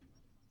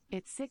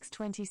It's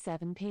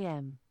 6:27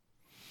 p.m.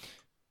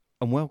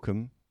 And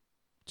welcome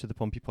to the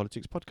Pompey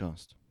Politics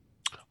Podcast.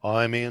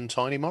 I'm Ian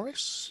Tiny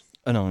Morris.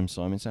 And I'm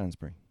Simon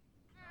Sansbury.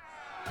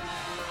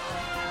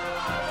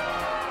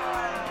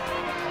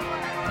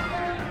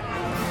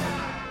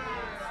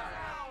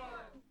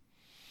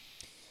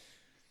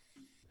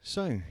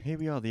 So, here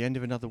we are, the end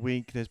of another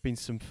week. There's been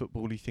some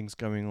football-y things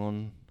going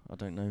on. I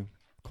don't know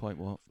quite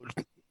what.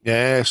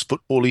 Yes,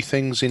 football-y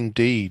things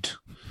indeed.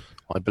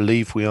 I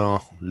believe we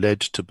are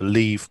led to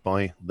believe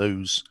by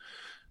those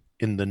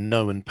in the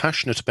know and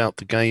passionate about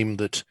the game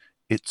that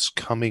it's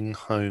coming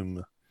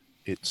home.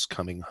 It's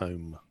coming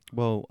home.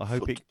 Well, I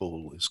hope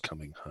Football is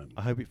coming home.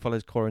 I hope it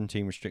follows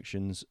quarantine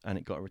restrictions and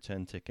it got a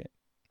return ticket.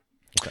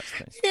 If that's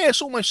the case.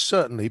 Yes, almost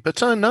certainly. But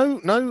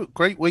no,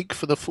 great week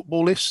for the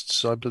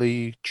footballists. I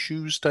believe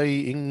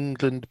Tuesday,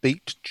 England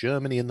beat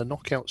Germany in the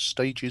knockout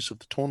stages of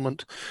the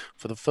tournament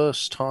for the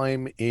first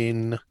time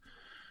in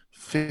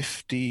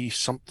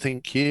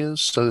 50-something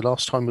years. So the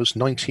last time was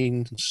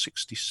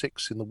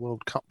 1966 in the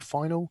World Cup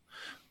final.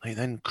 They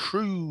then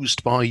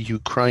cruised by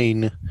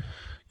Ukraine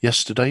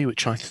yesterday,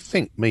 which I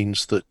think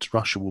means that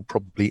Russia will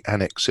probably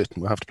annex it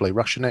and we'll have to play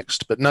Russia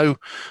next. But no,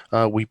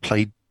 we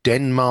played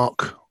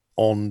Denmark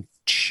on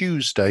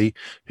Tuesday,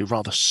 who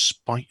I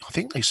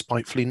think they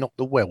spitefully knocked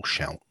the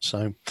Welsh out.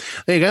 So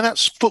there you go.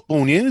 That's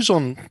football news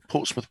on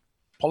Portsmouth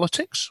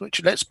Politics,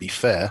 which, let's be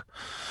fair,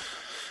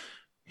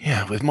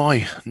 yeah, with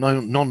my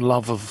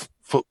non-love of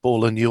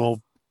football and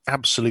your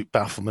absolute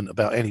bafflement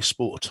about any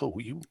sport at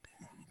all,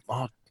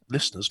 our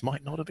listeners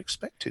might not have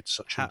expected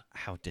such an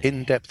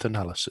in-depth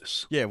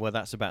analysis. Yeah, well,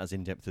 that's about as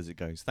in-depth as it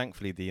goes.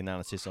 Thankfully, the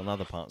analysis on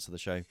other parts of the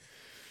show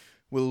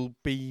will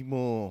be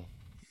more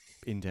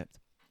in-depth.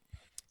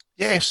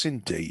 Yes,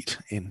 indeed.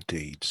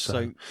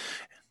 So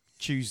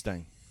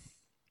Tuesday.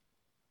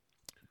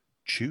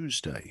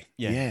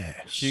 Yeah.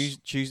 Yes.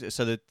 Tuesday.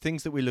 So the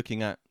things that we're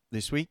looking at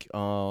this week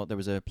are, there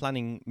was a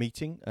planning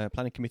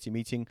committee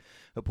meeting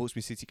at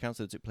Portsmouth City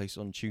Council that took place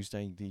on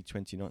Tuesday, the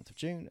 29th of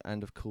June.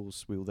 And of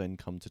course, we'll then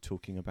come to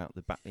talking about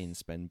the Batley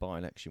Spen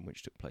by-election,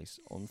 which took place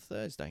on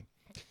Thursday.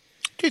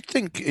 Do you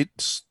think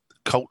it's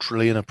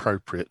culturally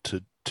inappropriate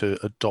to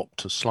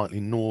adopt a slightly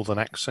northern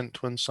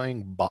accent when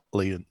saying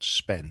Batley and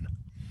Spen?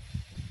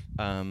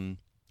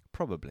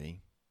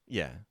 Probably,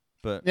 yeah.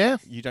 But yeah,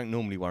 you don't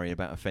normally worry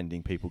about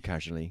offending people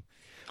casually.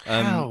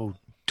 How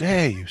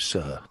dare you,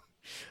 sir?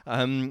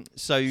 Let's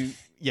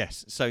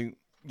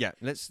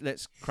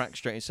crack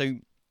straight in. So,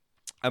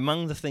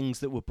 among the things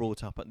that were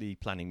brought up at the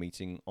planning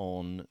meeting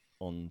on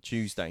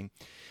Tuesday,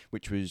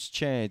 which was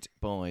chaired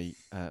by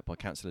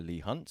Councillor Lee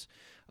Hunt,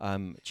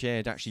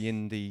 chaired actually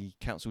in the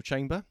council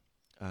chamber.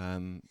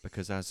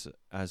 Because as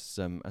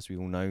we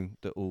all know,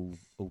 that all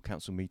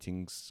council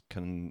meetings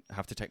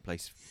have to take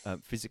place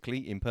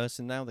physically in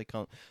person now. They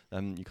can't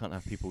you can't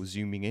have people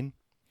zooming in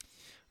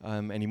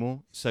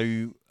anymore.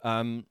 So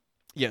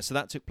so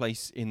that took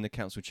place in the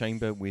council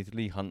chamber with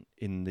Lee Hunt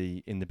in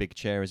the big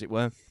chair, as it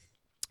were.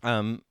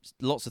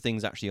 Lots of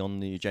things actually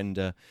on the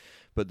agenda,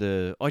 but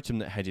the item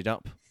that headed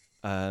up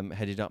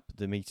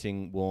the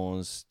meeting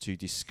was to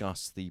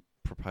discuss the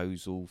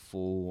proposal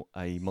for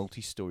a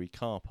multi-storey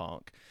car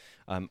park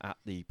at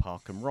the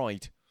Park and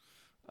Ride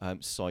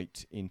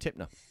site in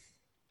Tipner.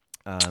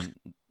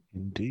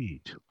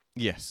 Indeed.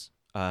 Yes,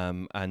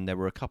 and there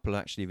were a couple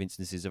actually of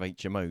instances of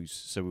HMOs,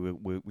 so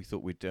we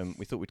thought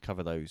we'd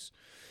cover those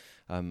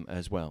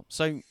as well.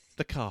 So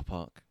the car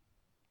park,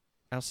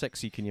 how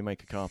sexy can you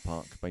make a car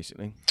park,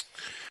 basically?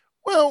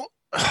 Well,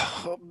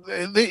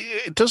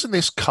 doesn't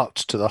this cut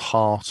to the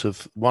heart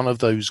of one of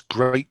those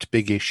great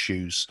big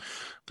issues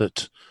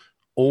that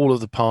all of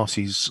the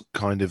parties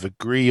kind of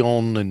agree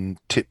on and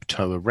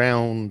tiptoe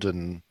around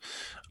and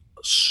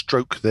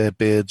stroke their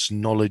beards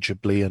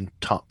knowledgeably and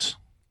tut,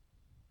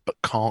 but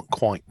can't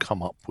quite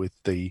come up with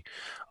an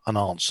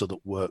answer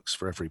that works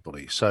for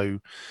everybody?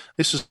 So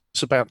this is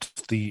about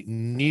the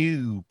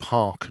new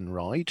Park and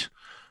Ride.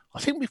 I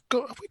think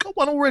have we got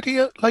one already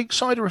at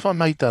Lakeside, or have I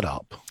made that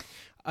up?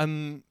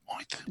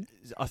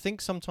 I think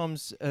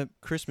sometimes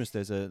Christmas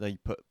they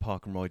put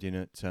Park and Ride in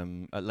at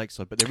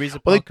Lakeside, but there is a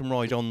Park and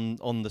Ride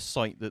on the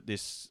site that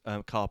this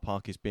car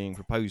park is being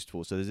proposed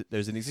for. So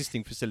there's an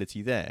existing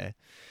facility there.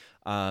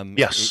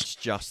 Yes, it's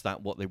just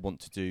that what they want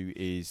to do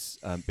is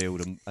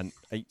build an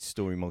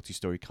 8-storey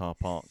multi-storey car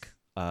park,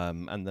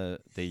 and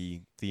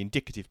the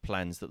indicative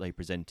plans that they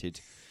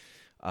presented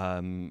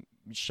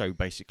show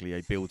basically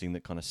a building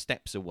that kind of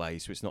steps away,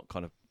 so it's not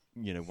kind of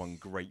one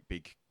great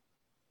big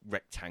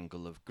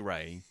rectangle of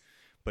grey,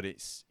 but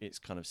it's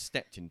kind of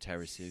stepped in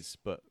terraces,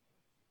 but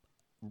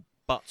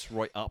butts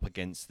right up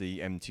against the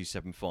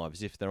M275,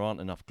 as if there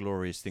aren't enough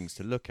glorious things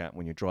to look at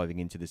when you're driving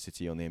into the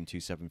city on the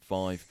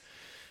M275.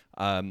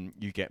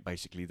 You get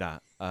basically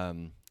that,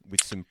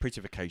 with some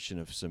prettification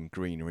of some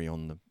greenery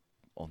on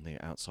the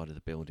outside of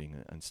the building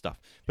and stuff.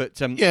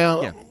 But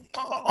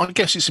I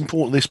guess it's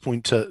important at this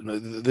point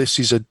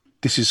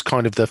this is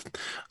kind of the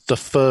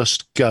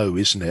first go,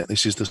 isn't it?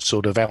 This is the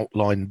sort of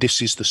outline.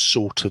 This is the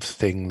sort of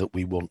thing that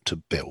we want to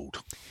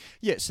build.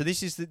 Yeah, so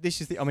this is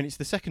the. I mean, it's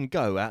the second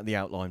go at the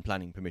outline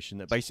planning permission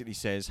that basically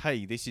says,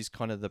 "Hey, this is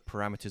kind of the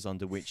parameters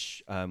under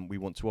which we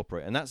want to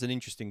operate," and that's an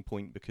interesting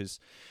point because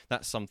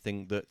that's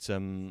something that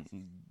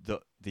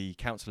that the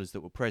councillors that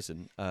were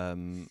present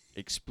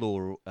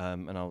explore,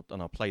 and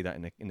I'll play that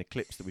in the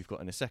clips that we've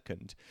got in a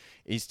second,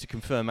 is to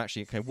confirm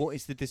actually, okay, what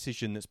is the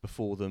decision that's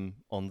before them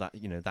on that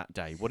that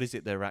day? What is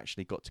it they're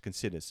actually got to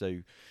consider?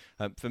 So,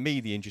 for me,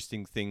 the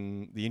interesting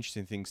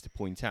things to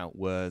point out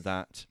were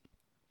that.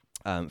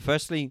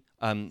 Firstly,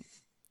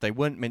 they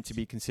weren't meant to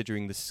be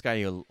considering the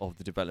scale of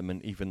the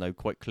development, even though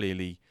quite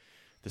clearly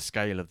the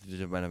scale of the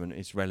development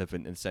is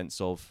relevant in the sense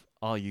of,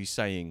 are you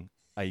saying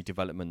a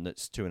development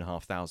that's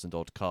 2,500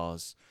 odd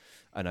cars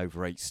and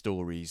over 8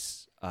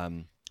 stories?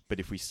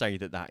 But if we say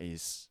that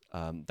is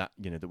that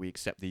we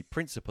accept the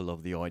principle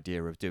of the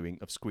idea of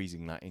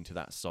squeezing that into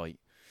that site,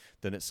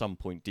 then at some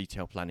point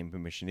detailed planning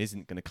permission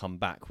isn't going to come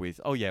back with,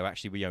 oh yeah,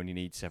 actually we only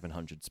need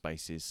 700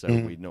 spaces, so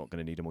we're not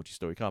going to need a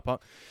multi-storey car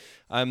park.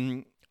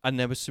 And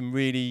there were some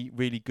really,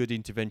 really good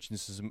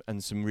interventions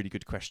and some really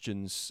good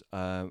questions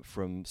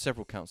from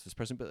several councillors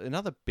present. But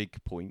another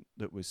big point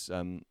that was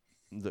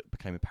that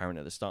became apparent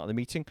at the start of the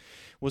meeting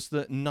was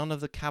that none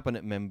of the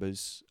cabinet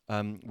members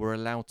were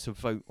allowed to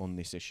vote on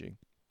this issue.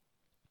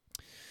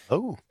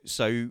 Oh,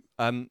 so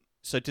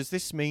does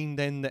this mean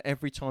then that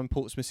every time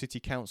Portsmouth City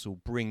Council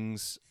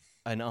brings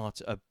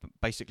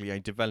basically a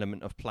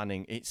development of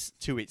planning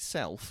to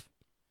itself,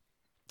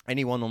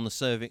 anyone on the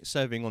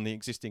serving on the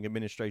existing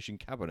administration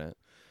cabinet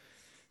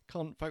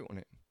can't vote on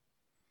it?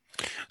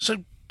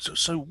 So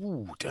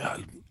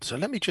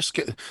let me just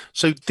get.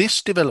 So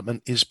this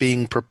development is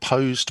being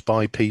proposed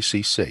by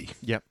PCC.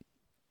 Yep.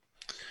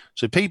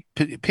 So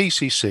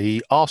PCC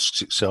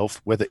asks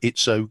itself whether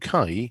it's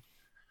okay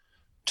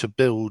to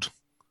build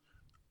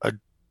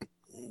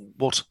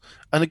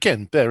and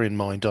again, bear in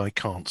mind, I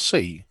can't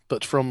see,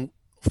 but from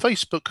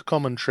Facebook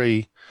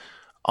commentary,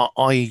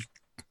 I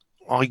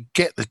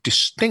get the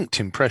distinct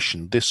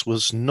impression this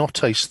was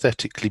not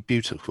aesthetically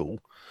beautiful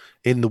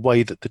in the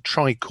way that the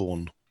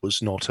tricorn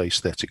was not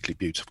aesthetically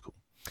beautiful.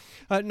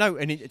 No,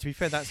 and to be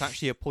fair, that's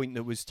actually a point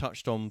that was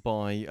touched on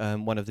by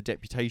one of the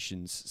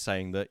deputations,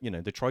 saying that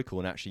the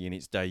tricorn actually in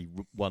its day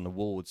won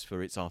awards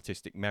for its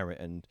artistic merit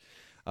and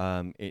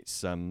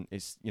its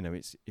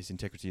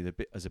integrity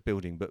as a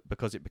building, but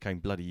because it became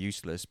bloody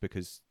useless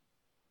because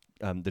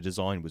the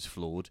design was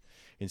flawed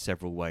in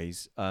several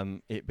ways,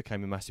 it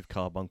became a massive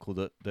carbuncle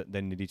that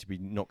then needed to be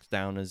knocked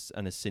down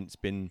and has since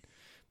been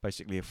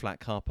basically a flat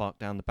car park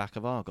down the back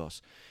of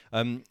Argos.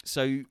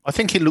 So I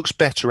think it looks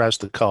better as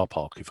the car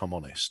park, if I'm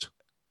honest.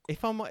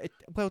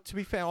 To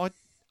be fair, I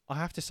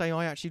have to say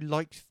I actually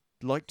liked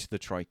the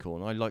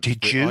tricorn. I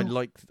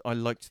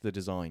liked the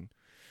design.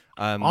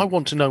 I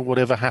want to know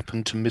whatever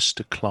happened to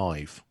Mr.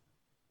 Clive.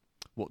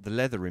 What, the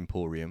leather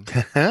emporium?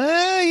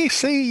 You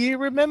see, you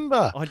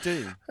remember. I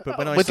do, but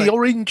when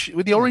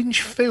the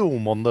orange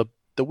film on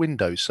the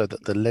window, so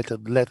that the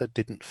leather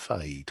didn't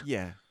fade.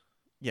 Yeah.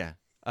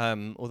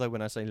 Although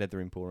when I say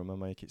leather emporium, I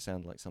make it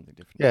sound like something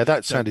different. Yeah,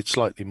 that sounded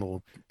slightly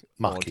more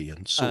mucky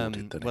and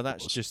sordid than it was. Well,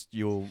 that's just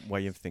your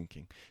way of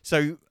thinking.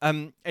 So,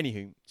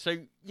 anywho, so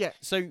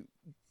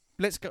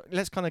let's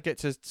kind of get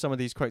to some of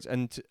these quotes.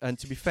 And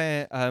to be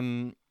fair,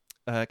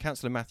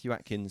 Councillor Matthew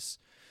Atkins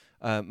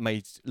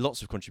made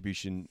lots of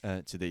contribution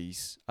to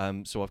these,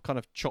 so I've kind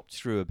of chopped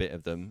through a bit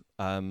of them,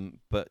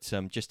 but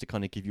just to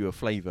kind of give you a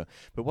flavour.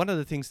 But one of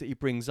the things that he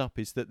brings up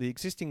is that the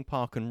existing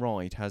park and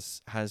ride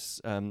has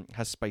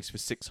space for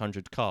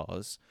 600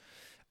 cars,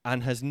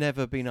 and has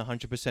never been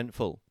 100%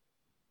 full.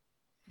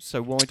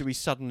 So why do we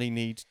suddenly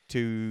need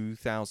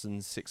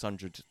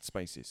 2,600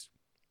 spaces?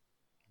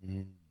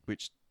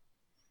 Which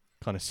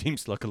kind of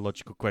seems like a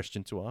logical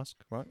question to ask,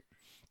 right?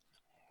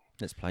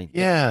 Let's play.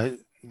 Yeah.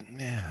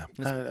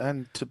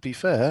 And to be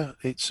fair,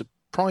 it's a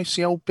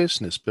pricey old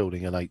business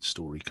building an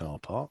 8-storey car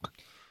park.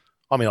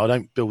 I mean, I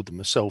don't build them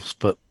myself,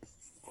 but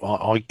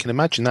I can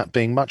imagine that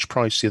being much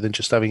pricier than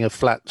just having a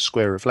flat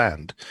square of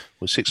land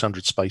with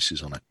 600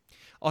 spaces on it.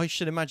 I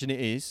should imagine it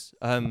is.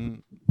 I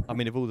mean,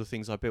 of all the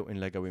things I built in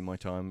Lego in my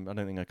time, I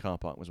don't think a car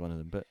park was one of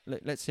them. But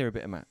let's hear a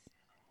bit of Matt.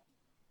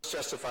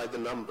 Justified the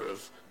number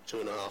of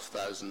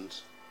 2,500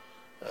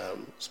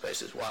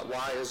 spaces.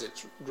 Why has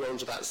it grown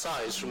to that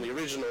size from the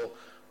original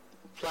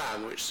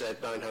plan, which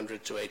said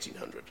 900 to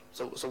 1,800?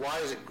 So why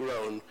has it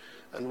grown,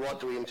 and what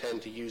do we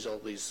intend to use all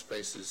these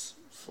spaces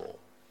for?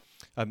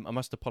 I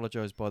must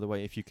apologise, by the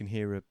way, if you can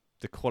hear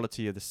the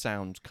quality of the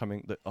sound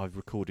coming that I've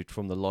recorded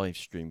from the live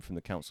stream from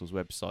the council's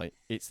website.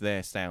 It's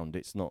their sound.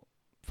 It's not,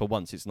 for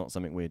once, it's not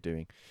something we're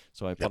doing.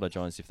 So I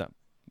apologise if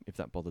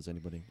that bothers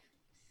anybody.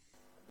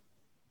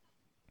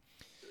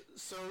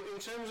 So in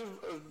terms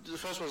of the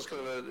first one's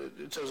kind of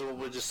in terms of what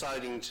we're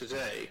deciding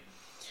today,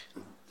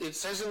 it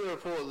says in the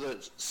report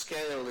that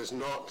scale is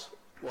not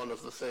one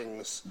of the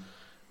things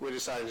we're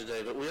deciding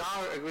today, but we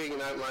are agreeing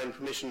an outline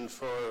permission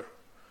for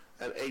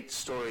an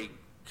 8-storey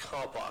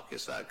car park.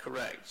 Is that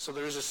correct? So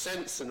there is a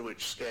sense in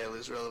which scale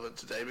is relevant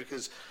today,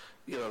 because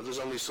there's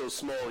only so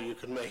small you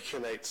can make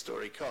an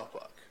 8-storey car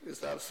park. Is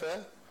that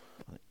fair?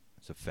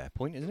 It's a fair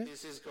point, isn't it?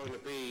 This is going to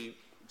be,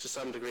 to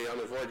some degree,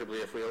 unavoidably,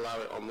 if we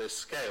allow it on this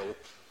scale,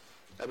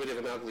 a bit of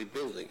an ugly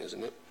building,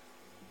 isn't it?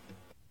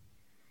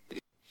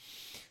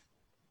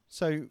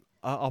 So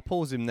I'll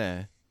pause him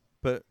there,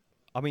 but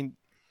I mean,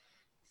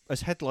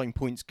 as headline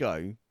points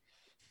go,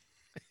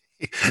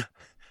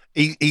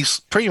 he's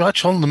pretty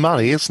much on the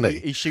money, isn't he?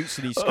 he shoots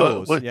and he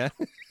scores. Yeah.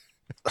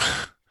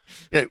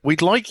 Yeah,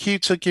 we'd like you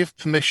to give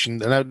permission.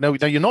 No,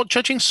 you're not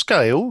judging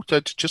scale.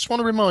 Just want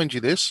to remind you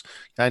this,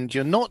 and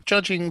you're not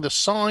judging the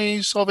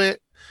size of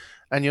it,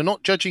 and you're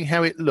not judging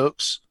how it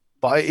looks.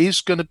 But it is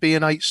going to be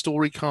an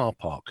 8-story car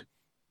park.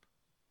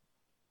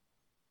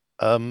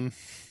 Yeah.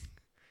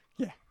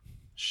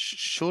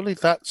 Surely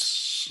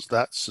that's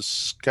a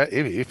scale.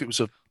 If it was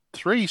a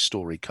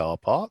 3-story car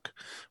park,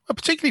 well,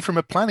 particularly from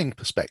a planning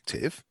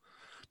perspective,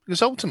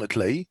 because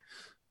ultimately,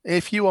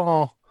 if you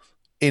are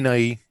in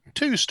a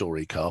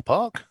 2-story car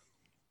park,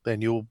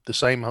 then you're the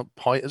same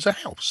height as a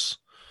house.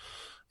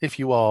 If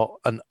you are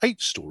an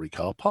 8-story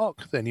car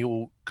park, then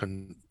you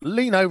can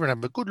lean over and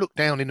have a good look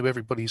down into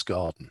everybody's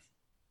garden.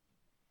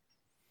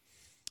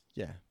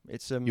 Yeah,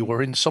 it's You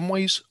are in some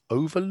ways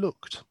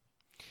overlooked.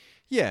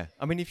 Yeah,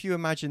 I mean, if you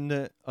imagine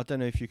that, I don't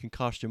know if you can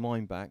cast your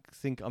mind back.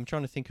 I'm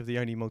trying to think of the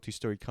only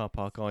multi-story car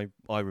park I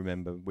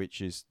remember,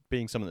 which is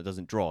being someone that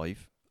doesn't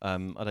drive. I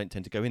don't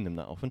tend to go in them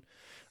that often.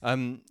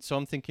 So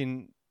I'm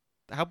thinking,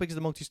 how big is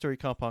the multi-story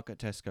car park at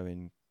Tesco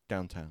in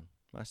downtown?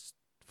 That's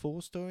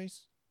 4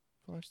 stories,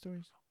 5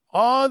 stories.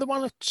 The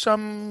one at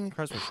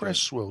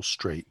Cresswell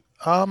Street.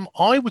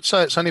 I would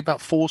say it's only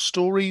about 4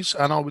 stories,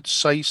 and I would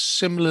say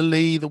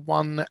similarly the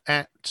one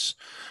that's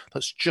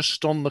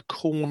just on the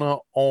corner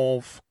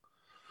of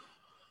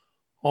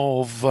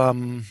where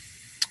the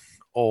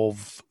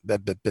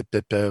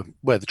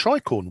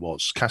Tricorn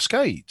was,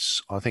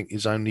 Cascades, I think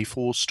is only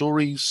 4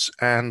 stories,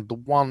 and the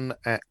one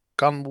at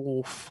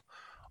Gunwharf,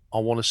 I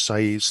want to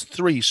say is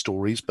 3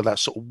 stories, but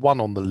that's sort of one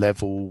on the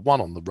level,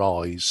 one on the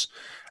rise,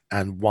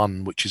 and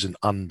one which is an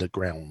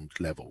underground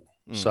level.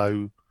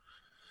 So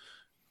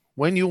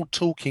when you're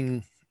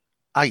talking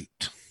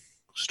 8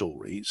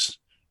 stories,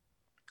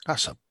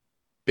 that's a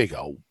big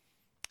old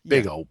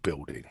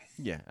building.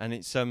 Yeah, and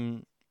it's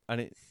I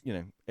mean,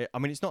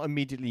 it's not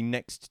immediately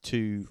next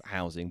to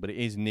housing, but it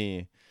is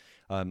near.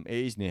 It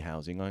is near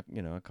housing. I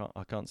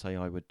can't say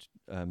I would.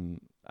 And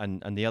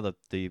the other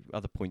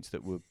points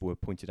that were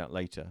pointed out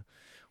later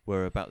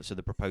were about. So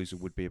the proposal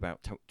would be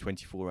about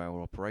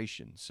 24-hour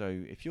operation.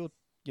 So if you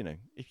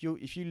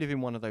live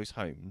in one of those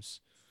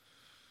homes,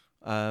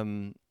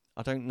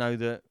 I don't know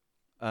that.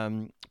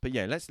 But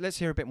yeah, let's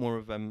hear a bit more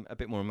of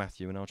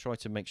Matthew, and I'll try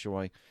to make sure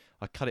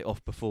I cut it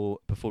off before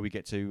we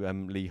get to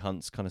Lee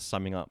Hunt's kind of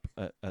summing up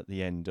at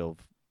the end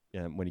of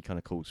when he kind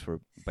of calls for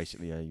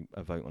basically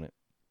a vote on it.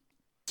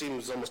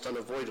 Seems almost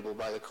unavoidable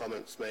by the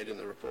comments made in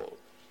the report.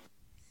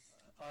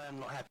 I am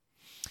not happy.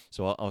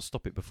 So I'll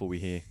stop it before we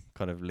hear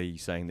kind of Lee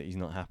saying that he's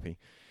not happy.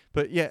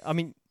 But yeah, I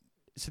mean,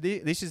 so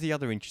this is the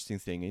other interesting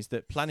thing, is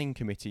that planning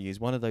committee is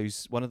one of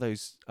those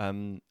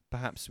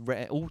perhaps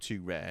rare, all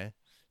too rare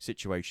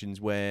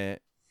situations where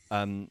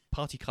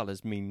party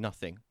colours mean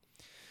nothing,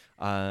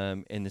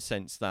 in the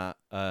sense that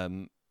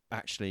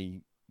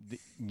actually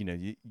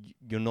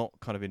you're not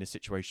kind of in a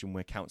situation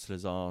where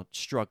councillors are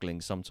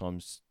struggling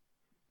sometimes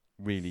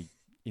really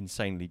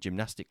insanely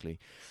gymnastically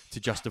to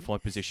justify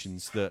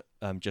positions that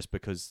just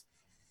because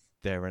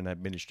they're an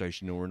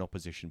administration or an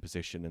opposition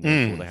position, and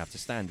therefore they have to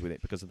stand with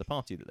it because of the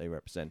party that they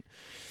represent.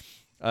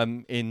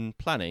 In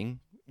planning,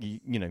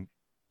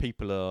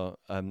 people are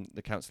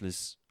the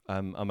councillors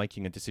are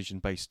making a decision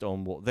based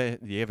on what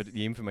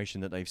the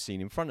information that they've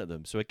seen in front of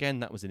them. So again,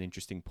 that was an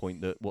interesting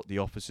point, that what the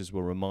officers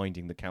were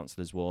reminding the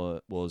councillors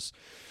was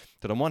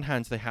that on one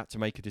hand they had to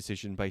make a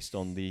decision based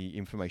on the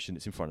information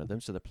that's in front of them,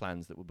 so the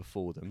plans that were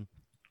before them.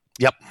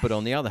 Yep. But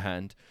on the other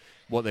hand,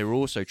 what they were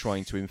also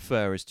trying to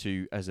infer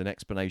as an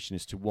explanation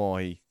as to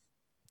why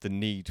the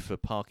need for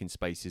parking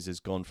spaces has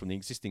gone from the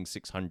existing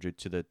 600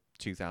 to the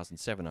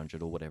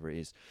 2,700 or whatever it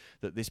is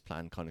that this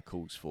plan kind of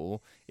calls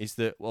for, is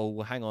that,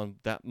 well, hang on,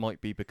 that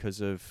might be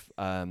because of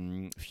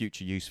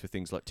future use for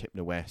things like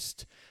Tipner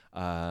West,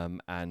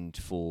 and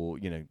for,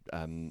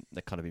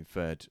 they kind of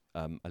inferred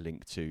a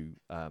link to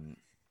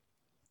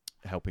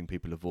helping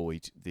people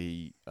avoid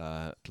the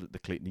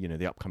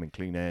upcoming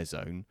clean air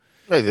zone.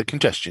 Oh, the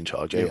congestion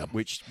charge, yeah.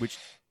 Which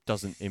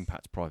doesn't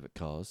impact private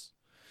cars.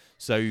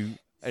 So, and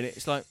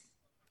it's like,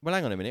 well,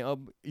 hang on a minute.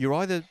 You're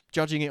either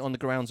judging it on the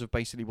grounds of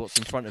basically what's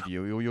in front of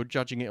you, or you're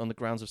judging it on the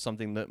grounds of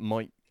something that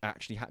might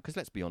actually happen. Because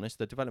let's be honest,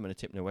 the development of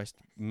Tipner West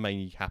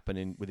may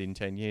happen within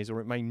 10 years, or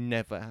it may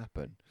never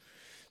happen.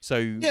 So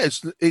yeah,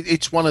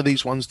 it's one of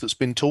these ones that's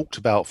been talked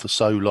about for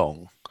so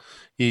long.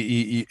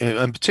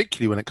 And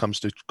particularly when it comes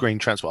to green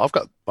transport, I've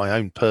got my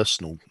own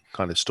personal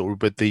kind of story,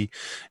 but the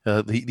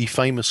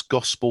famous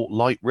Gosport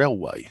Light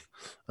Railway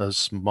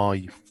as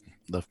the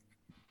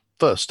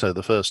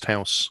first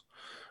house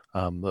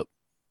that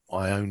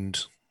I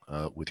owned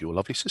with your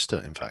lovely sister,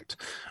 in fact,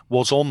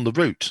 was on the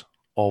route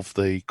of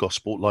the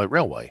Gosport Light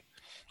Railway,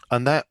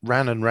 and that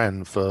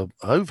ran for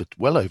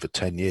well over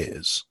 10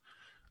 years.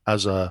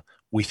 as a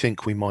we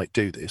think we might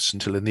do this,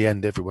 until in the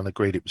end everyone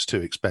agreed it was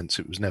too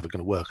expensive, it was never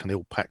going to work, and they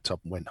all packed up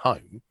and went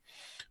home.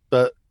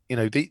 But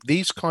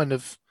these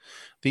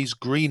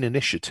green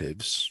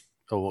initiatives,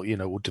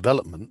 or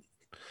development,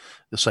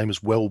 the same as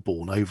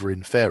Wellbourne over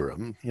in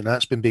Fareham,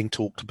 that's been being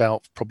talked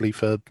about probably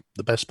for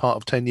the best part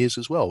of 10 years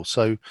as well.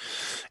 So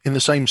in the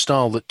same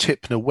style that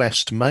Tipner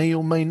West may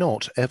or may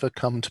not ever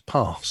come to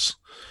pass.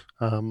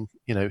 Who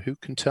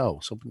can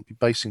tell? So I wouldn't be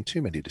basing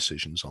too many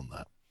decisions on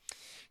that.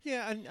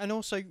 Yeah, and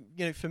also,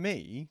 for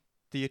me,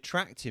 the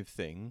attractive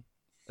thing,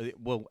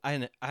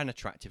 an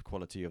attractive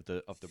quality of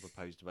the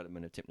proposed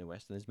development of Tipner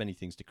West, and there's many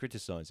things to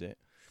criticise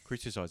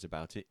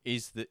about it,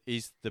 is the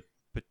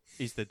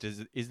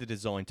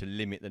design to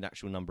limit the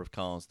actual number of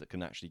cars that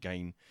can actually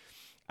gain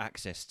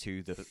access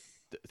to the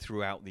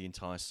throughout the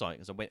entire site.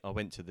 As I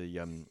went to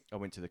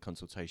the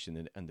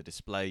consultation and the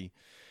display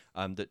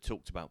that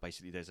talked about,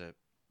 basically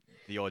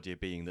the idea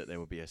being that there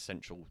would be a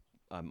central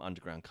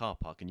underground car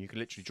park, and you can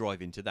literally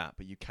drive into that,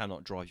 but you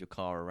cannot drive your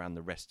car around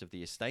the rest of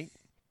the estate.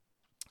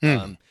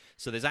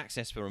 So there's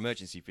access for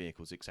emergency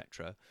vehicles,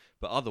 etc.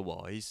 But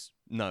otherwise,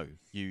 no,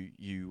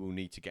 you will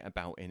need to get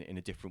about in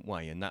a different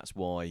way, and that's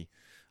why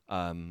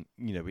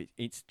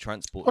it's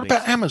transport. What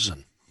about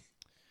Amazon?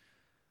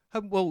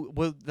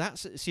 Well,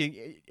 that's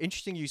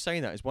interesting. You say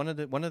that is one of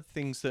the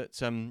things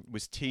that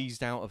was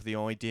teased out of the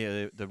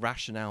idea, the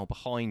rationale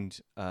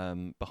behind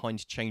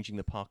changing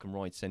the Park and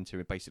Ride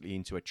Centre basically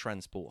into a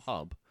transport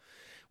hub,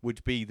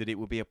 would be that it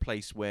would be a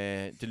place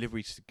where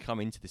deliveries could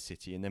come into the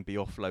city and then be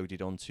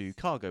offloaded onto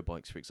cargo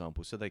bikes, for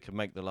example, so they could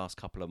make the last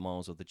couple of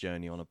miles of the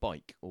journey on a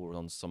bike or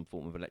on some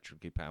form of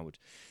electrically powered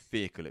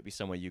vehicle. It'd be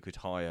somewhere you could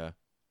hire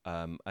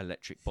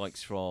electric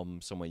bikes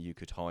from, somewhere you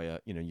could hire,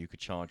 you could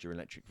charge your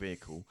electric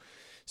vehicle.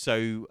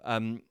 So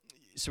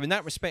in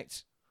that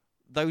respect,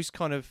 those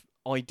kind of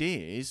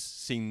ideas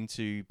seem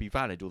to be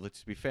valid, although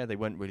to be fair, they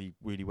weren't really,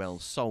 really well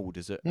sold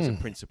as a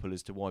principle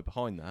as to why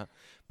behind that.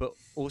 But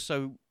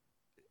also,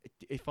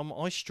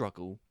 I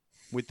struggle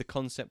with the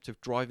concept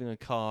of driving a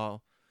car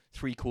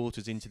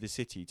 3/4 into the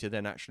city to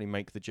then actually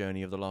make the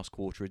journey of the last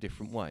quarter a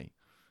different way.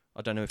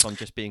 I don't know if I'm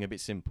just being a bit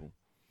simple.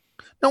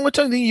 No, I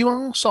don't think you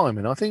are,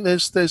 Simon. I think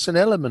there's an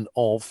element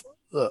of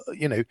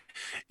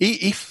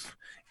if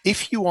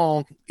you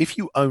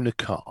own a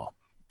car,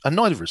 and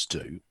neither of us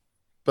do,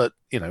 but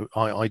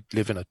I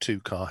live in a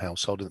 2-car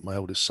household that my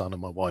eldest son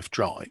and my wife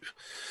drive.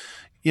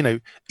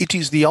 It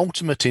is the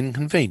ultimate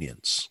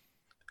inconvenience.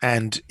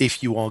 And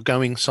if you are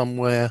going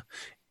somewhere,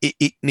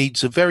 it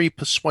needs a very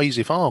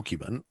persuasive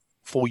argument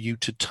for you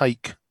to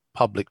take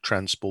public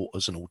transport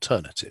as an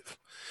alternative.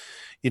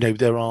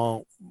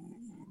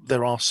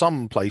 There are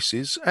some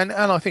places, and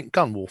I think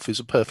Gunwharf is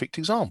a perfect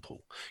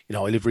example. I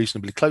live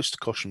reasonably close to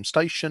Cosham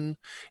Station.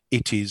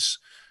 It is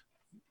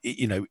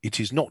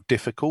not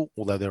difficult,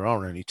 although there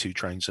are only 2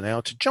 trains an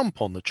hour, to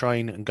jump on the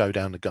train and go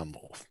down to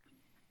Gunwharf,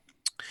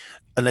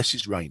 unless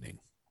it's raining,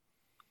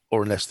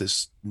 or unless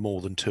there's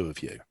more than 2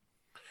 of you.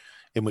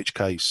 In which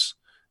case,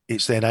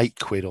 it's then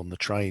 £8 on the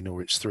train,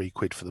 or it's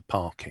 £3 for the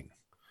parking.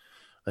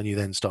 And you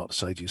then start to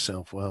say to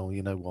yourself, well,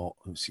 you know what,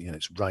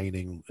 it's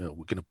raining,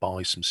 we're going to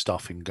buy some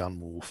stuff in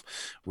Gunwharf,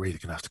 we're either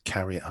going to have to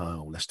carry it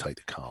home, or let's take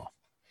the car.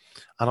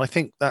 And I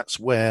think that's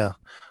where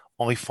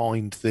I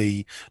find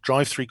the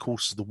drive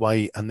 3/4 of the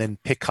way and then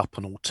pick up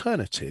an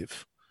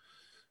alternative.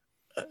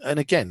 And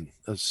again,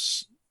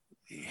 as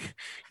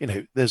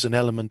there's an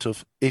element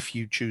of, if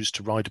you choose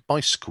to ride a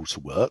bicycle to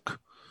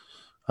work,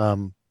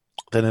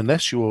 then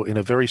unless you're in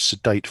a very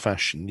sedate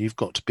fashion, you've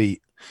got to be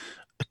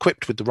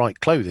equipped with the right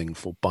clothing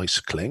for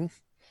bicycling,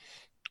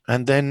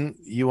 and then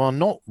you are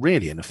not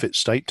really in a fit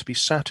state to be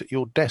sat at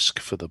your desk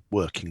for the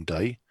working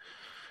day.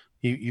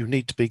 You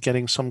need to be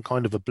getting some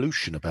kind of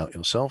ablution about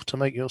yourself to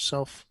make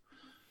yourself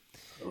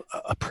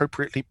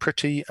appropriately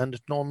pretty and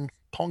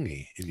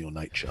non-pongy in your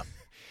nature.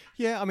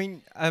 Yeah, I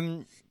mean,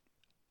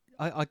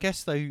 I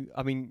guess though,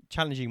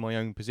 challenging my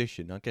own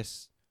position, I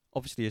guess,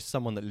 obviously, as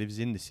someone that lives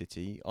in the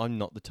city, I'm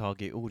not the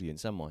target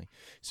audience, am I?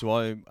 So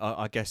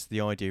I guess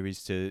the idea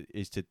is to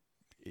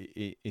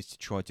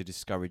try to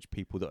discourage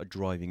people that are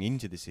driving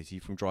into the city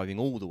from driving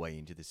all the way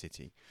into the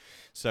city.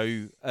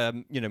 So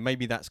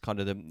maybe that's kind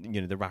of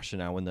the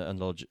rationale and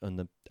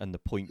the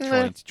point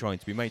trying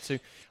to be made. So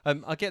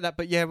I get that,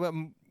 but yeah,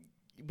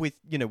 with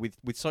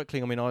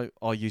cycling,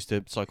 I used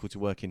to cycle to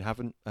work in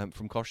Havant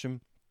from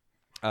Cosham.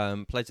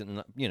 Pleasant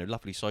and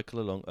lovely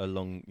cycle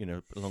along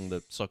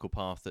the cycle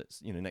path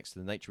that's next to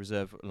the nature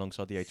reserve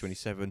alongside the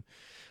A27,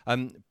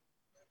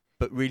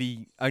 but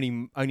really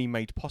only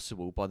made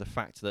possible by the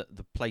fact that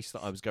the place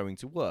that I was going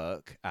to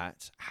work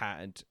at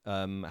had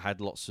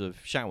lots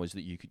of showers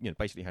that you could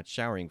basically had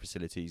showering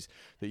facilities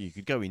that you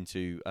could go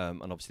into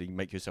and obviously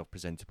make yourself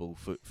presentable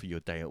for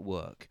your day at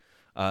work.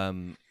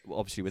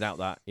 Obviously, without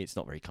that, it's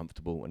not very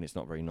comfortable and it's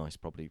not very nice,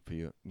 probably for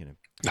you,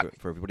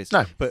 for everybody.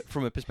 No. But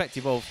from a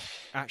perspective of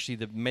actually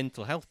the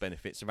mental health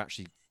benefits of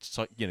actually,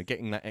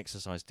 getting that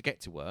exercise to get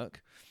to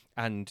work,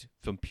 and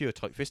from pure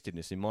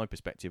tight-fistedness, in my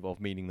perspective, of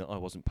meaning that I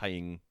wasn't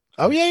paying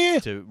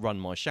to run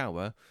my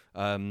shower,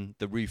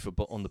 the roof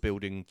on the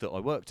building that I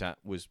worked at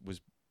was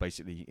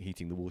basically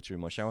heating the water in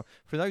my shower.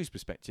 For those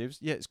perspectives,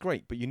 yeah, it's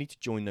great, but you need to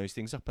join those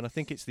things up. And I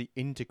think it's the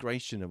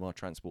integration of our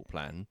transport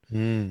plan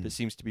that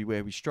seems to be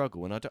where we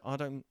struggle. And I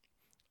don't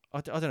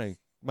know.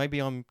 Maybe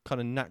I'm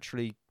kind of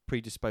naturally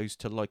predisposed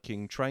to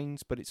liking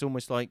trains, but it's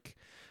almost like,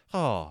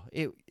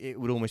 it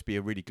would almost be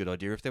a really good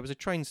idea if there was a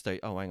train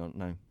station. Oh, hang on,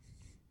 no.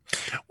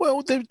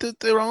 Well,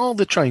 there are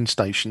the train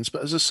stations,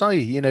 but as I say,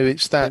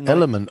 it's that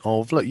element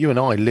of, look, you and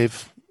I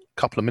live a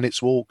couple of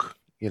minutes walk.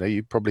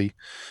 You probably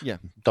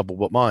double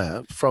what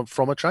mine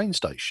from a train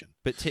station.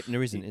 But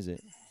Tipner isn't, is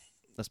it?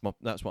 That's what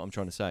I'm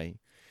trying to say.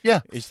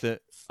 Yeah, is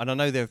that, and I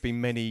know there have been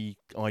many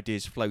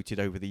ideas floated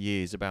over the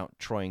years about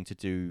trying to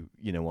do,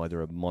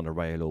 either a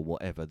monorail or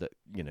whatever that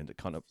that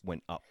kind of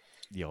went up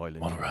the island.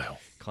 Monorail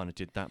kind of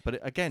did that,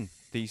 but again,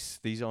 these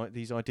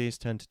ideas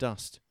turned to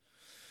dust.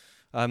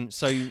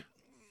 So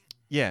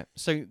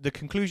the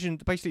conclusion,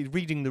 basically,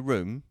 reading the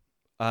room,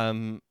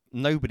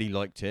 nobody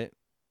liked it.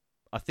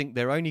 I think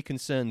their only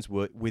concerns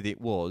with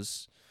it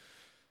was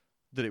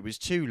that it was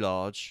too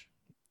large,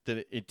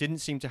 that it didn't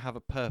seem to have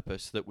a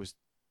purpose that was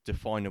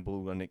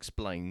definable and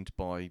explained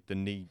by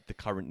the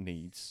current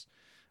needs.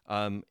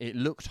 It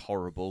looked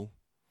horrible,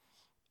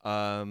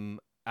 and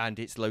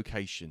its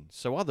location.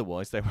 So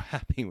otherwise, they were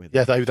happy with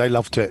it. Yeah, they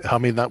loved it. I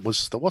mean,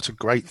 what a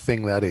great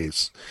thing that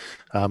is.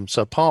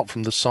 So apart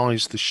from the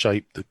size, the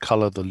shape, the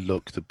colour, the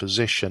look, the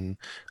position,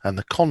 and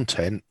the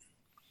content,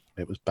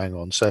 it was bang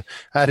on. So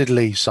how did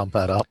Lee sum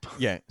that up?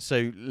 Yeah,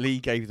 so Lee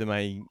gave them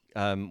a...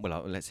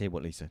 let's hear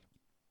what Lee said.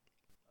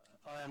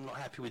 I am not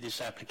happy with this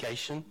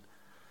application.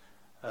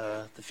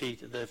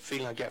 The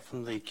feeling I get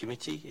from the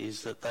committee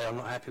is that they are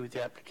not happy with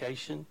the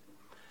application.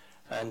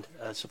 And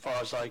so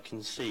far as I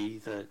can see,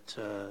 that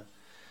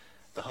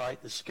the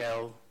height, the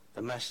scale,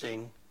 the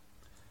massing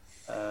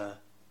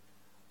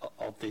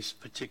of this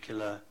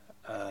particular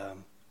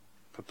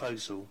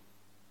proposal,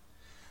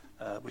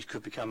 which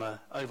could become an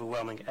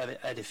overwhelming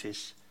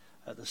edifice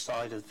at the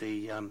side of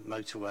the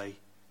motorway,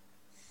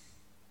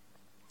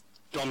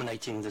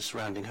 dominating the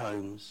surrounding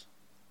homes,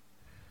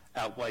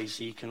 outweighs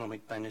the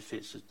economic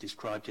benefits as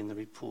described in the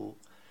report,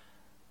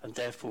 and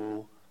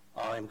therefore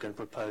I am going to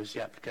propose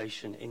the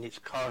application in its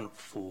current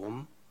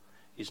form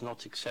is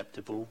not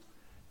acceptable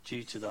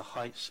due to the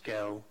height,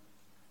 scale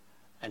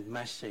and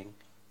massing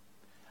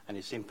and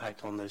its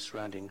impact on those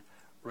surrounding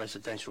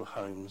residential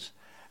homes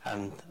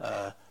and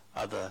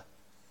other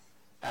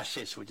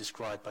assets were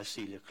described by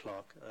Celia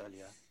Clark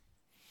earlier.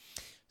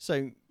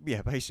 So,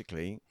 yeah,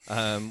 basically,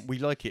 we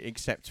like it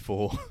except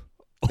for...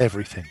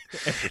 everything.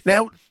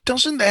 Now,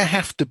 doesn't there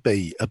have to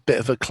be a bit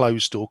of a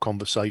closed-door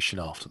conversation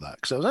after that?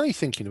 Because I was only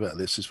thinking about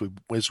this as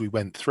we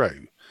went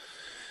through.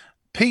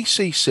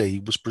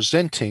 PCC was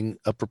presenting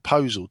a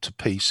proposal to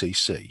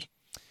PCC.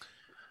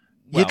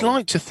 You'd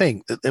like to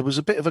think that there was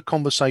a bit of a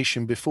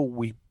conversation before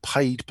we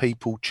paid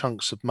people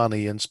chunks of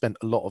money and spent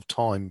a lot of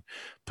time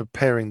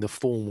preparing the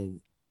formal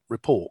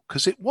report,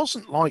 because it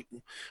wasn't like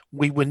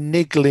we were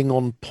niggling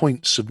on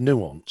points of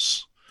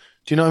nuance.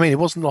 Do you know what I mean? It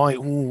wasn't like,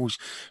 is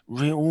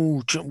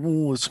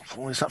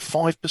that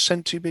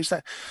 5% too big?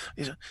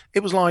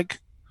 It was like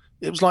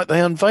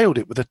they unveiled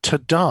it with a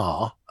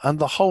ta-da, and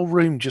the whole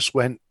room just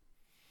went,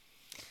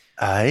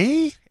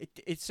 eh?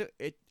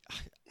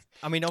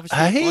 I mean,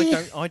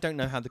 obviously, I don't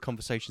know how the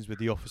conversations with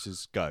the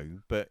officers go,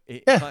 but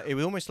it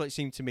would almost like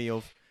seem to me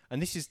of,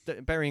 and this is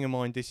bearing in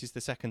mind this is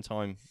the second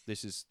time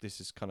this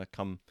has kind of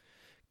come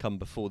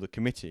before the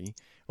committee.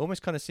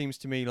 Almost kind of seems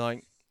to me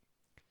like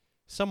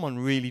someone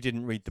really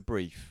didn't read the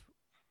brief.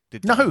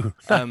 No.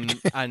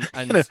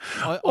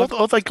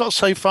 Or they got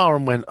so far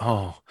and went,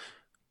 do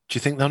you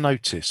think they'll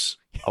notice?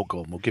 Oh, go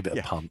on, we'll give it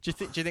a punt. Do you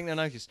think they'll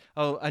notice?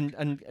 Oh,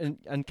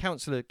 and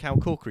Councillor Cal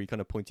Corkery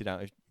kind of pointed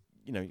out,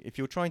 if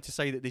you're trying to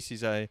say that this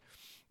is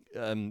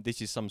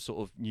this is some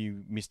sort of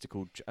new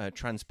mystical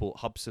transport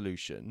hub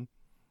solution,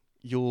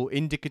 your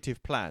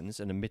indicative plans,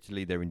 and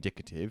admittedly they're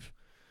indicative,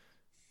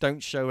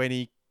 don't show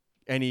any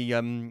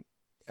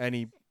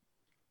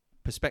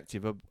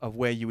perspective of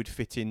where you would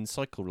fit in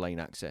cycle lane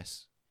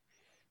access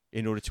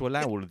in order to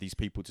allow all of these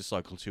people to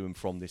cycle to and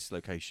from this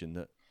location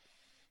that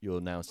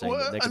you're now saying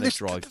that they're going to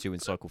drive to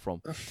and cycle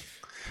from.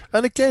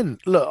 And again,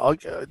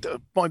 look,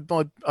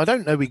 I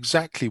don't know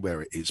exactly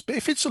where it is, but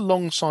if it's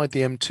alongside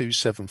the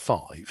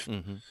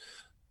M275,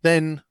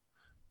 then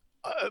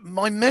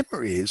my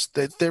memory is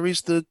that there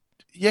is there's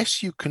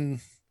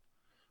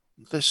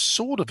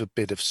sort of a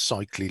bit of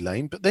cycling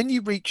lane, but then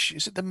you reach,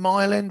 is it the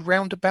Mile End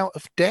roundabout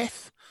of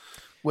death,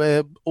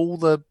 where all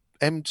the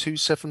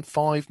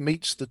M275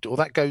 meets or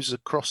that goes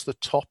across the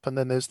top, and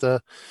then there's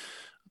that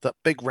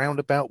big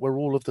roundabout where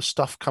all of the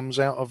stuff comes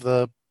out of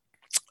the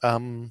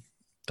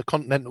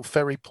Continental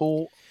Ferry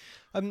port.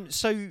 I mean,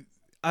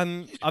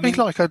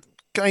 like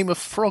game of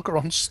Frogger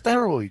on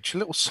steroids. Your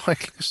little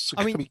cyclists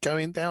are going to be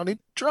going down in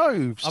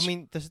droves. I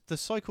mean, the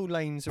cycle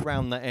lanes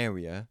around that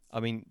area. I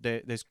mean,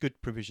 there's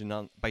good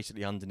provision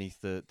basically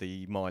underneath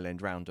the Mile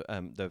End round,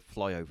 the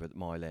flyover at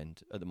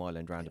the Mile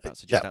End roundabout,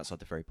 so just outside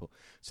the ferry port.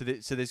 So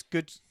there's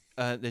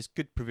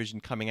good provision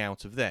coming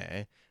out of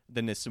there.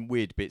 Then there's some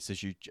weird bits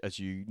as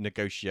you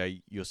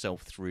negotiate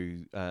yourself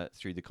through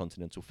the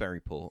Continental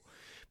Ferry Port,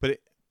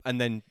 and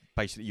then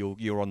basically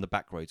you're on the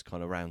back roads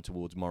kind of around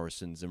towards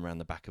Morrison's and around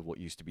the back of what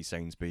used to be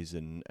Sainsbury's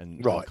and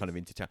right. kind of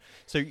into town.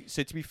 So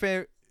to be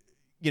fair,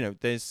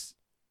 there's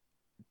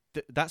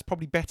that's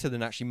probably better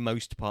than actually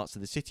most parts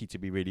of the city, to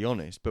be really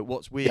honest. But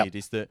what's weird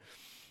is that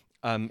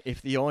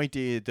if the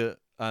idea that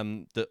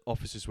that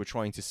officers were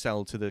trying to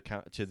sell to the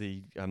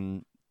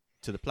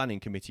planning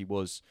committee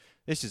was,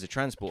 this is a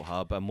transport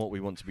hub, and what we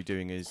want to be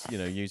doing is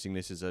using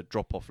this as a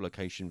drop-off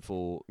location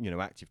for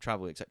active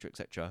travel,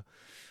 etc.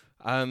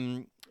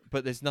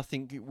 But there's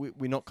nothing.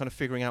 We're not kind of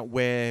figuring out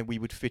where we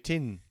would fit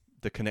in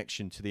the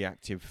connection to the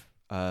active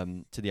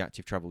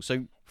travel.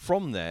 So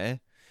from there,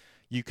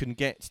 you can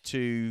get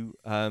to.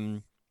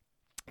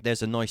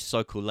 There's a nice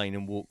cycle lane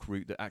and walk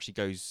route that actually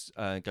goes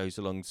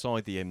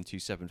alongside the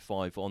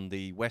M275 on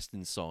the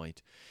western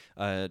side,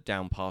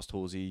 down past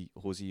Horsey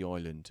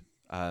Island.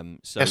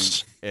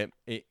 Yes. In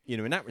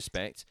that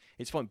respect,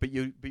 it's fine. But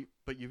you're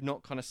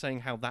not kind of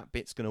saying how that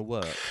bit's going to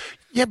work.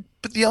 Yeah,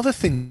 but the other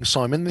thing,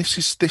 Simon, this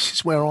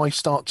is where I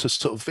start to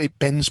sort of, it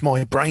bends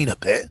my brain a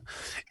bit,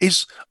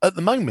 is at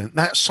the moment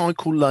that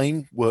cycle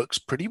lane works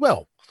pretty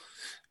well,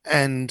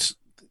 and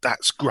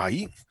that's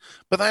great.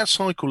 But that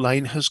cycle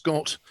lane has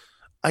got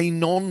a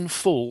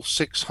non-full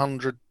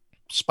 600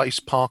 space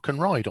park and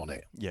ride on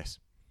it. Yes.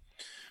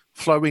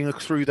 Flowing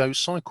through those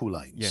cycle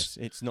lanes. Yes,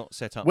 it's not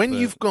set up. When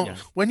you've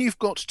got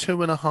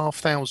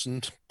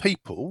 2,500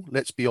 people,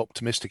 let's be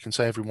optimistic and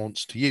say everyone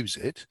wants to use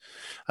it,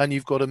 and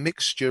you've got a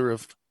mixture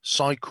of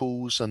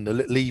cycles and the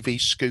little EV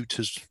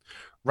scooters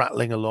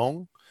rattling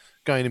along,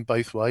 going in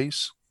both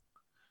ways.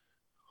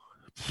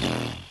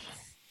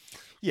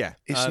 Yeah,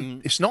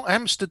 it's not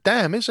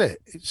Amsterdam, is it?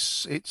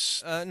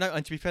 It's no.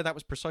 And to be fair, that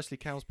was precisely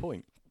Cal's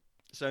point.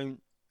 So.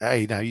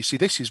 Hey, now you see,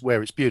 this is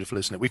where it's beautiful,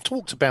 isn't it? We've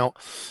talked about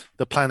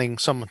the planning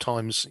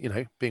sometimes,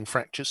 being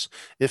fractious.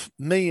 If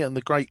me and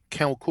the great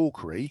Cal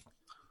Corkery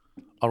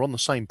are on the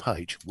same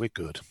page, we're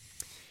good.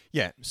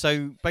 Yeah.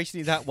 So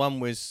basically, that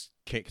one was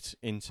kicked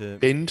into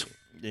binned.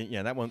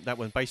 Yeah, that one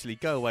basically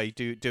go away,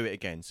 do it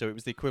again. So it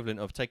was the equivalent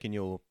of taking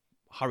your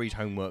hurried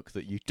homework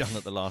that you'd done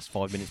at the last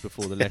 5 minutes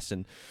before the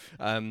lesson,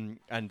 and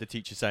the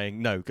teacher saying,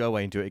 "No, go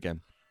away and do it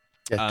again."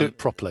 Yeah, do it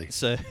properly.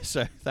 So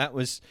that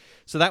was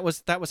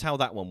how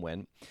that one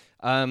went.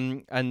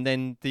 And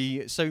then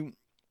the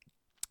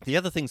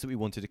other things that we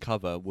wanted to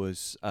cover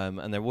was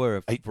and there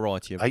were a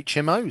variety of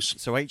HMOs.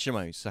 So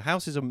HMOs, so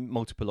houses of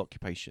multiple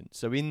occupation.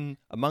 So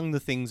among the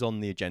things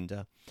on the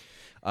agenda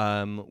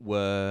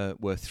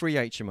were 3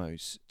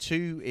 HMOs,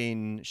 2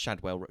 in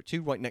Shadwell,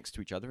 2 right next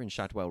to each other in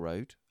Shadwell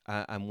Road,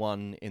 and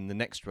 1 in the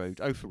next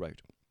road, Ophir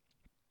Road.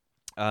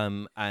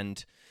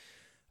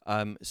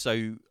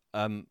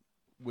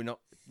 We're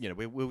not,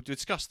 we'll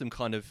discuss them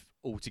kind of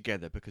all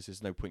together because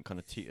there's no point kind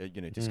of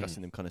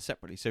discussing them kind of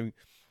separately. So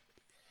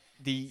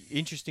the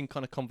interesting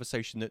kind of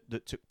conversation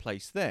that took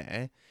place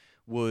there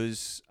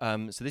was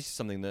so this is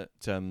something that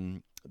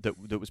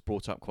was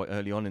brought up quite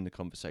early on in the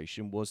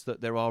conversation, was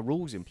that there are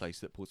rules in place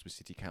that Portsmouth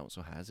City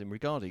Council has in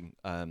regarding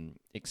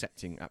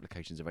accepting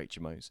applications of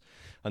HMOs,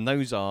 and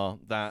those are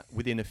that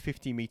within a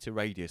 50-metre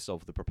radius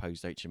of the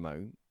proposed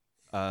HMO,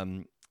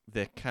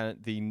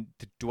 the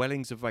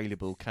dwellings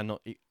available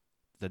cannot.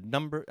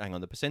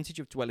 The percentage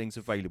of dwellings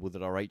available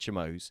that are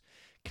HMOs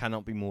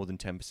cannot be more than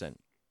 10%.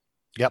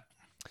 Yep.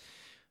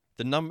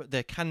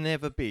 There can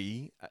never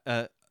be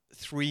 3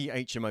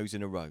 HMOs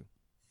in a row.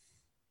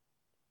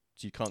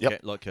 So you can't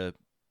get like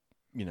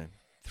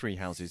 3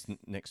 houses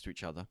next to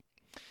each other.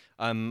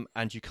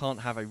 And you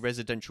can't have a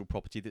residential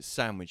property that's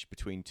sandwiched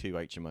between 2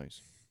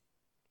 HMOs.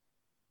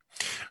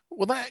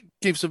 Well, that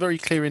gives a very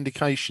clear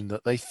indication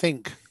that they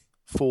think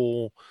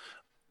for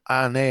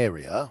an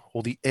area,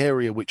 or the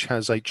area which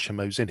has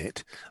HMOs in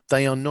it,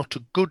 they are not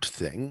a good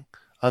thing,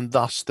 and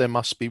thus there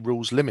must be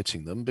rules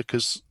limiting them,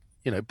 because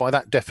by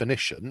that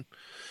definition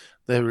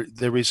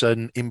there is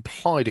an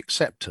implied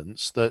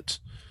acceptance that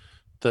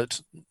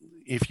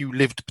if you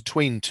lived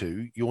between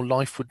 2, your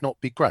life would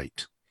not be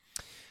great.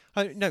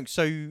 No,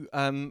 so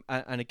and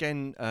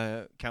again,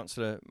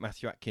 Councillor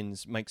Matthew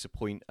Atkins makes a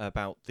point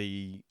about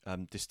the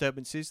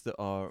disturbances that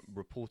are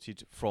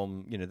reported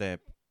from their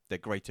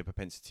greater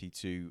propensity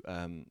to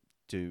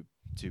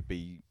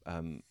be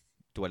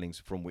dwellings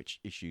from which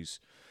issues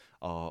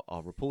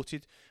are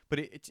reported. But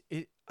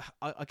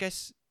I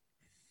guess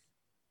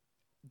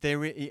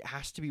it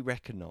has to be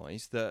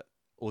recognised that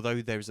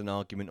although there is an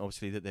argument,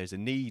 obviously, that there's a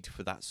need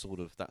for that sort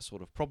of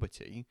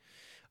property,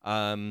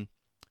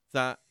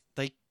 that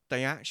they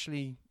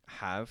actually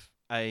have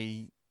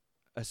a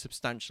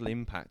substantial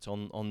impact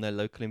on their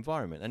local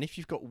environment. And if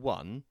you've got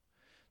one,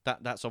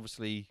 that's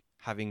obviously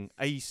having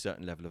a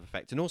certain level of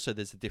effect. And also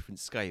there's the different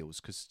scales,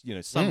 because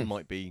some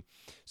might be,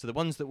 so the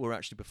ones that were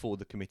actually before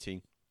the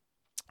committee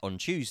on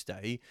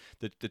Tuesday,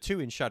 the two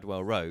in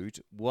Shadwell Road,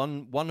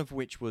 one of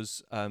which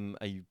was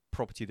a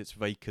property that's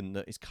vacant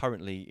that is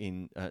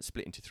currently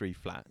split into 3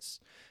 flats.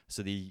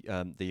 So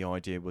the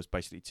idea was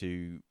basically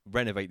to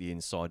renovate the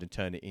inside and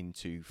turn it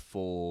into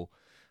four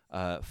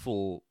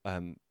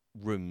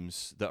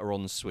rooms that are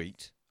en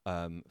suite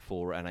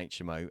for an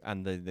HMO,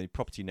 and the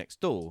property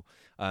next door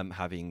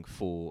having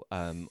 4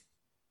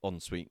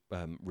 ensuite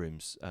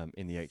rooms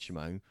in the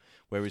HMO,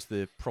 whereas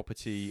the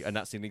property, and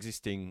that's an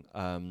existing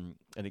kind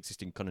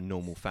of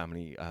normal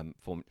family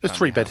form. A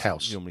 3-bed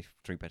house. Normally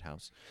 3-bed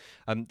house.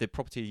 The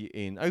property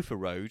in Ophir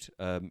Road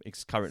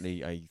is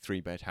currently a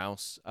 3-bed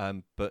house,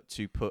 but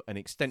to put an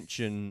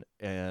extension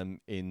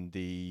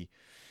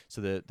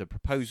so the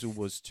proposal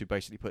was to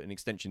basically put an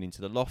extension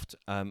into the loft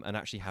and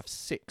actually have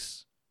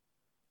 6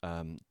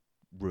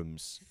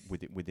 rooms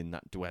within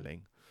that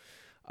dwelling.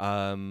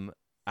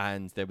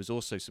 And there was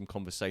also some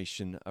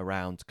conversation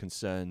around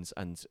concerns,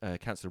 and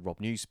Councillor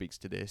Rob New speaks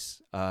to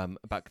this,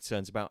 about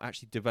concerns about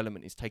actually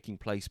development is taking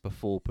place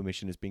before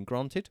permission has been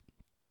granted.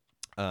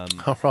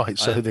 All right,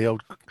 so the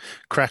old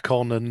crack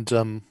on and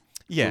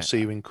we'll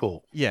see you in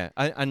court. Yeah,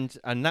 and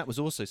that was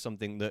also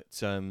something that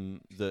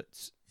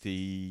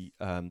the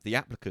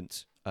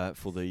applicant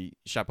for the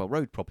Shadwell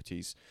Road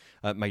properties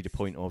made a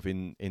point of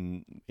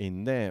in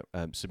their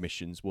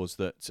submissions, was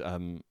that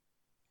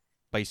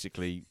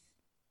basically,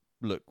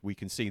 look, we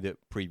can see that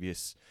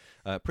previous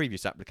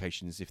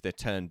applications, if they're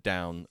turned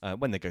down,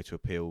 when they go to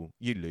appeal,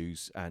 you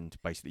lose, and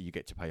basically you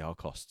get to pay our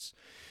costs.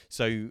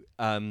 So,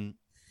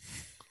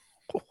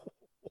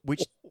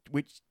 which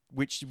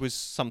was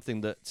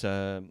something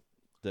that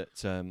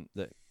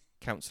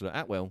Councillor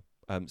Atwell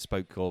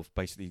spoke of,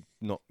 basically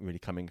not really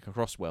coming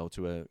across well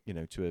to a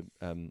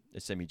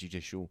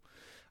semi-judicial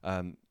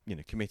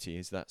committee.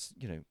 Is that's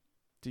do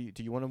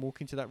you want to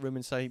walk into that room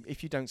and say,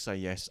 if you don't say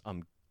yes,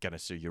 I'm gonna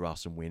sue your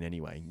ass and win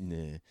anyway?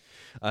 Nah.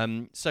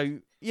 So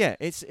yeah,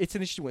 it's an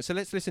interesting one. So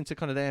let's listen to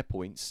kind of their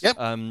points. Yep.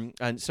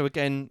 And so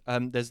again,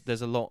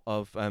 there's a lot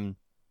of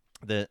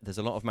there's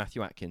a lot of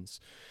Matthew Atkins,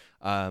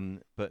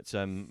 but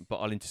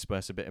I'll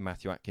intersperse a bit of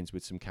Matthew Atkins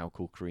with some Cal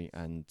Corkery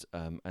and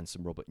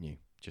some Robert New,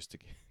 just to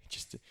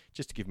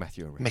give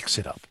Matthew a rest. Mix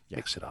it up. Yeah.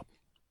 Mix it up.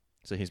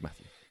 So here's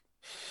Matthew.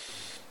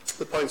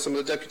 The point some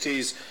of the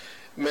deputies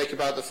make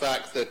about the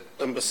fact that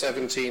number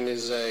 17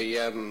 is a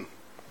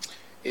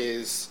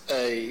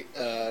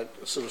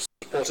sort of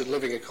supported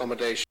living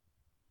accommodation,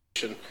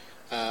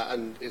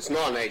 and it's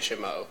not an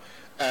HMO.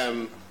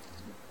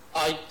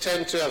 I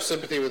tend to have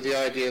sympathy with the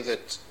idea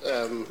that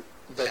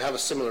they have a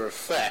similar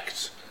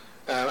effect,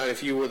 and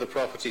if you were the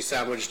property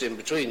sandwiched in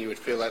between, you would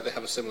feel like they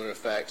have a similar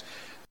effect.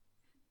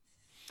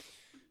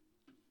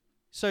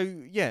 So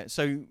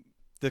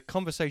the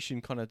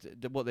conversation kind of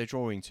what they're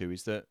drawing to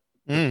is that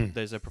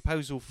there's a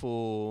proposal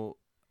for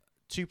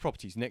 2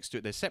 properties next to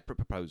it. They're separate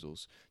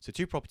proposals, so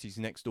 2 properties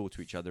next door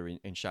to each other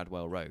in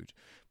Shadwell Road.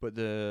 But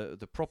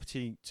the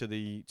property to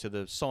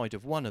the side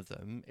of one of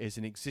them is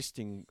an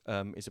existing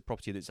is a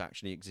property that's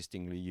actually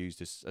existingly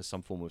used as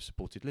some form of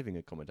supported living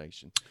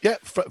accommodation. Yeah,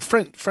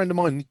 friend of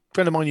mine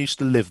used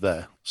to live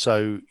there.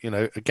 So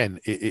again,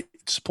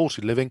 it's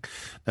supported living.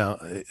 Now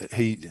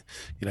he,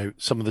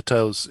 some of the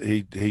tales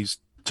he's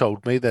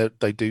told me that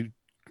they do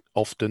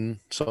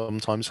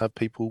sometimes have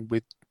people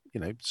with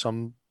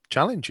some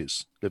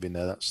challenges living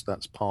there.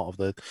 That's part of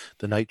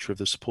the nature of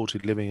the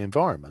supported living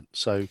environment.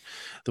 So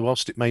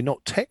whilst it may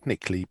not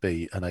technically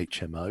be an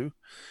HMO,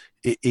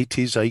 it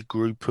is a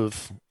group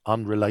of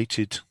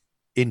unrelated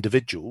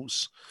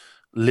individuals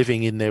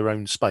living in their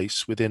own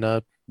space within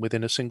a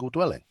single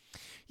dwelling.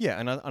 Yeah,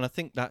 and I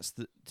think that's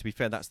to be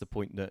fair, that's the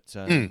point that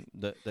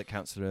that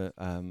Councillor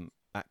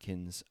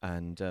Atkins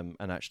and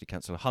actually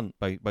Councillor Hunt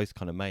both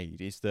kind of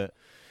made, is that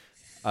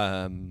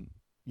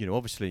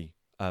obviously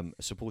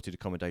supported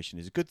accommodation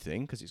is a good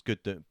thing, because it's good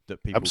that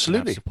people Absolutely.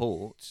 can have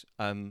support.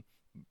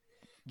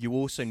 You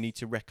also need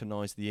to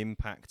recognise the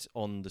impact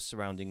on the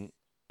surrounding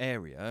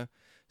area,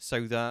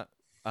 so that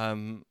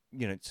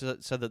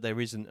so that there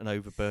isn't an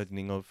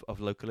overburdening of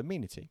local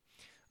amenity.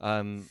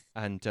 And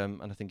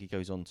I think he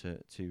goes on to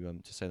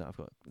say that. I've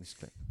got this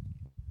clip.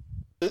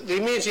 The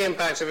immediate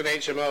impact of an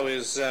HMO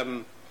is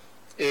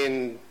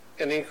in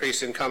an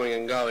increase in coming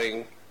and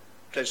going,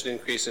 potential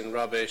increase in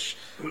rubbish.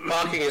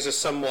 Parking is a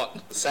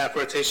somewhat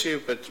separate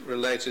issue, but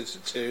related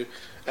to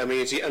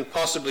amenity, and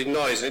possibly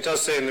noise. And it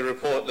does say in the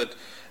report that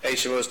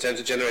HMOs tend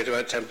to generate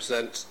about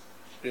 10%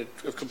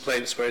 of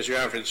complaints, whereas your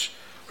average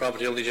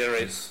property only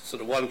generates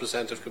sort of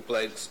 1% of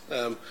complaints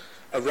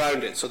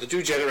around it. So they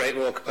do generate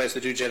more complaints,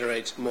 they do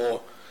generate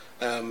more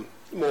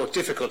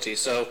difficulty.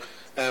 So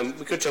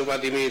we could talk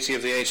about the amenity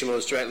of the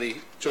HMOs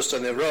directly just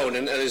on their own,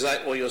 and is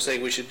that what you're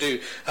saying we should do?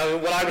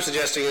 What I was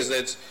suggesting is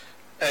that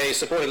a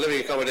supported living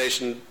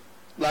accommodation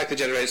likely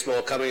generates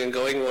more coming and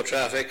going, more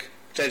traffic,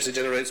 potentially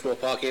generates more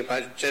parking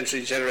impact,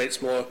 potentially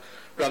generates more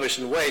rubbish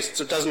and waste.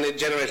 So doesn't it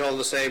generate all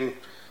the same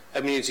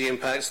amenity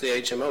impacts the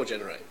HMO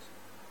generates?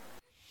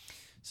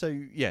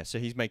 So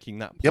he's making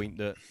that Yep. point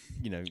that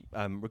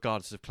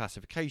regardless of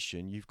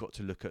classification, you've got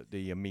to look at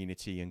the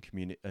amenity and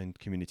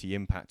community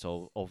impact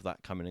of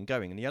that coming and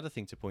going. And the other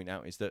thing to point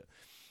out is that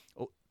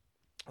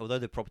although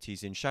the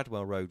properties in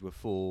Shadwell Road were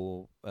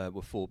four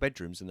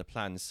bedrooms, and the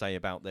plans say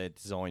about they're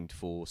designed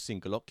for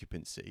single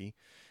occupancy,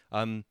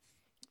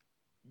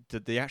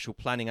 the actual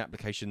planning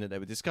application that they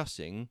were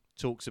discussing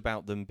talks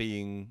about them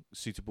being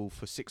suitable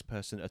for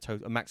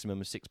a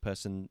maximum of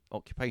 6-person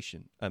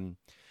occupation.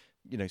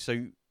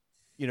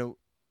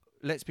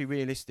 Let's be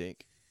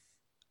realistic.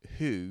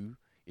 Who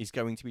is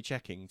going to be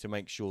checking to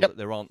make sure that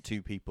there aren't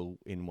 2 people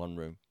in one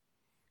room?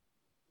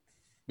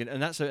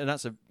 And that's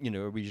a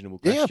reasonable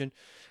question.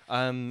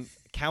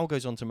 Cal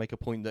goes on to make a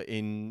point that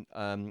in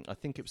I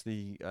think it was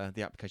the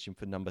application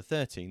for number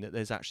 13 that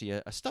there's actually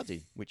a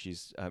study, which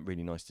is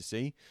really nice to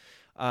see.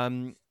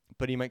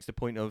 But he makes the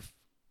point of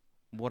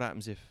what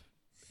happens if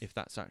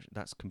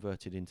that's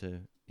converted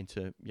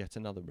into yet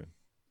another room.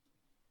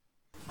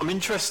 I'm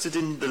interested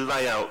in the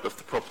layout of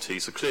the property.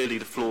 So clearly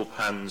the floor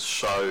plans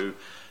show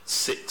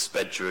 6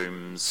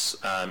 bedrooms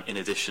in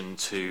addition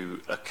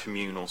to a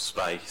communal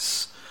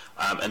space,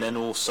 and then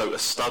also a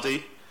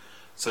study.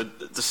 So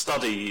the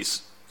study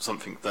is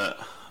something that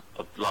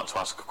I'd like to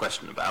ask a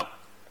question about.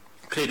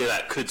 Clearly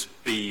that could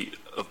be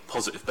of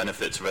positive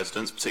benefit to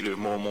residents, particularly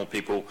with more and more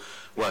people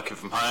working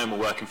from home or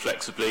working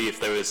flexibly, if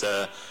there is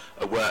a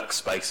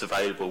workspace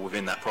available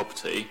within that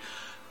property.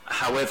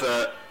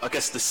 However, I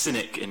guess the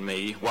cynic in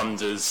me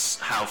wonders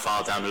how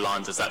far down the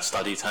line does that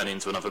study turn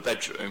into another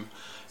bedroom.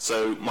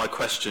 So my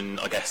question,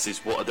 I guess, is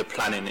what are the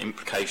planning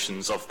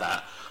implications of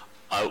that?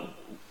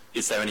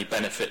 Is there any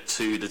benefit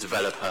to the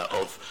developer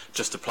of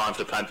just applying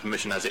for the planning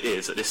permission as it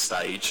is at this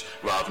stage,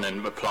 rather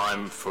than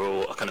applying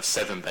for a kind of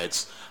 7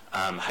 beds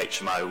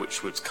HMO,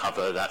 which would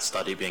cover that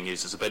study being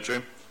used as a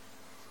bedroom?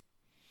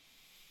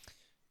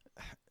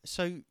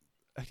 So,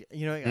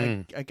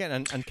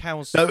 again, and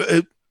Cal's...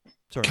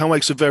 Sorry. Cal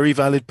makes a very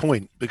valid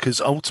point,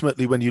 because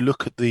ultimately when you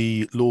look at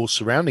the laws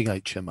surrounding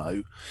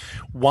HMO,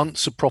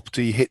 once a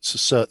property hits a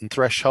certain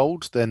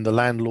threshold, then the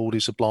landlord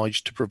is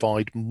obliged to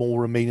provide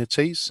more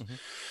amenities. Mm-hmm.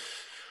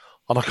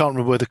 And I can't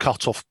remember where the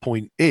cut-off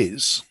point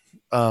is,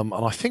 and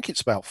I think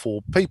it's about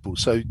 4 people.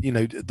 So,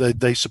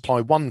 they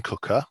supply 1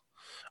 cooker.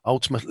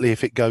 Ultimately,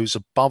 if it goes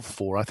above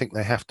 4, I think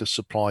they have to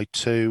supply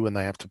 2, and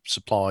they have to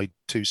supply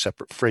 2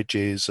 separate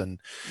fridges,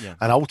 and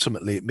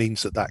ultimately it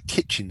means that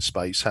kitchen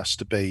space has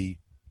to be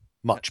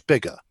much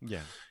bigger.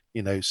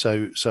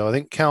 So I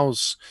think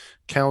Cal's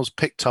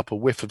picked up a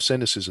whiff of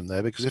cynicism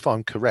there, because if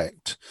I'm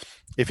correct,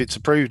 if it's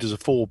approved as a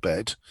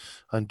 4-bed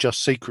and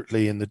just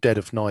secretly in the dead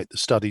of night the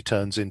study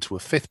turns into a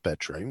 5th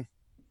bedroom,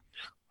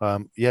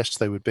 yes,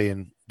 they would be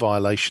in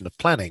violation of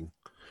planning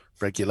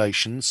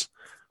regulations,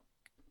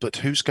 but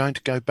who's going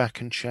to go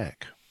back and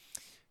check?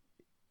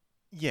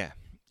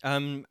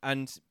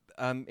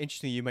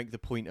 Interestingly, you make the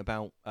point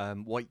about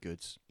white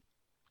goods.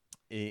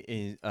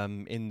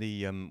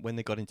 When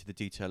they got into the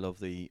detail of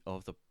the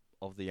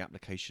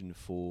application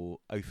for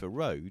Ophir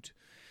Road,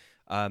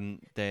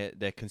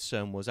 their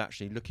concern was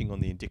actually looking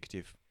on the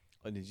indicative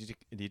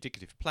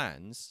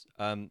plans.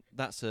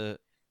 That's a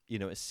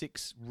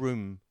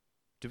 6-room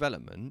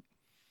development,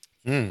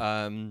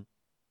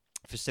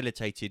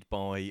 facilitated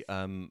by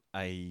an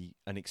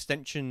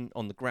extension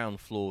on the ground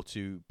floor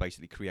to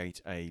basically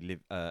create a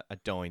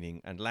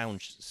dining and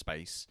lounge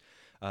space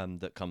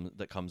that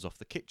comes off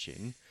the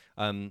kitchen.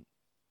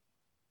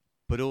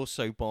 But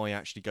also by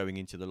actually going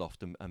into the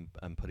loft and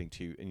putting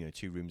 2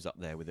 rooms up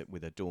there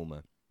with a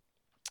dormer.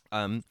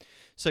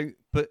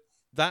 But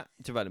that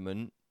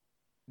development,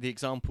 the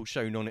example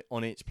shown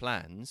on its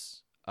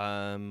plans,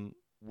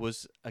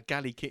 was a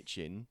galley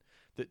kitchen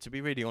that, to be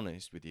really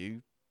honest with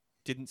you,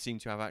 didn't seem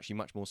to have actually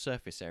much more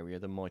surface area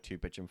than my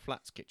 2-bedroom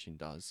flats kitchen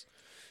does,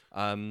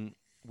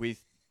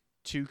 with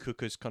 2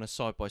 cookers kind of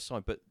side by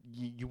side, but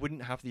you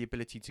wouldn't have the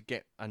ability to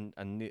get, and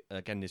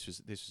again this was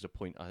a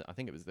point I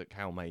think it was that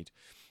Cal made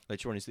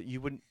later on, is that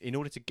you wouldn't, in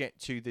order to get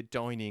to the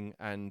dining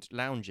and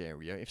lounge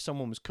area, if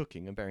someone was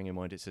cooking, and bearing in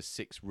mind it's a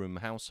 6-room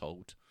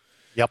household,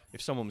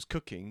 if someone was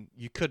cooking,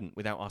 you couldn't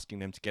without asking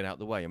them to get out of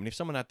the way. I mean, if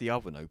someone had the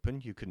oven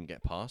open, you couldn't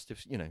get past.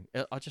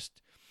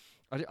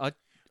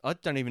 I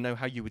don't even know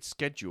how you would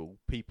schedule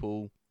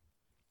people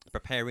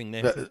preparing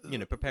their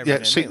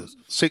meals.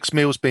 6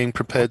 meals being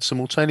prepared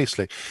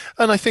simultaneously.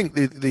 And I think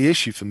the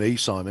issue for me,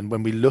 Simon,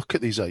 when we look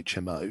at these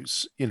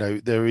HMOs,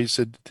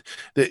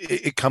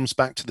 it comes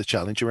back to the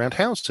challenge around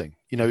housing.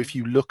 If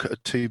you look at a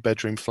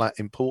 2-bedroom flat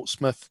in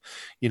Portsmouth,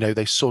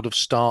 they sort of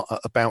start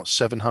at about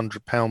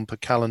 £700 per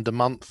calendar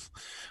month.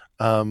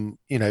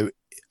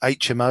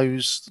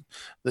 HMOs,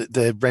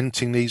 they're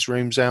renting these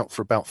rooms out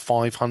for about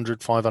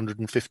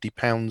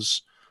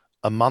 £550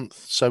 a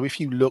month. So if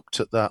you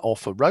looked at that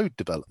Ophir Road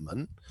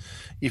development,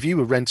 if you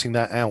were renting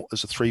that out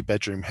as a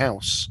 3-bedroom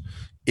house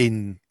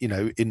in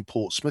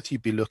Portsmouth,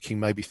 you'd be looking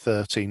maybe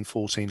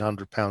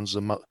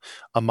 £1,300-1,400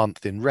 a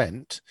month in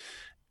rent.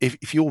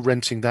 If you're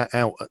renting that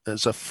out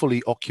as a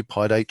fully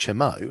occupied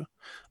HMO,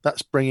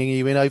 that's bringing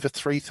you in over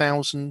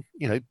 3,000,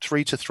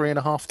 £3,000 to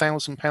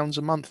 £3,500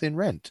 a month in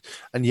rent.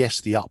 And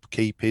yes, the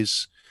upkeep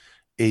is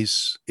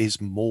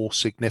more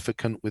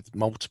significant with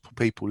multiple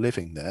people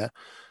living there,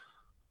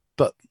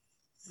 but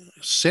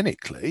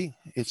cynically,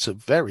 it's a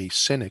very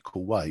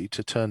cynical way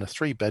to turn a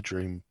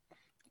 3-bedroom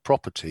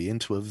property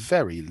into a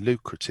very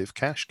lucrative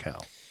cash cow.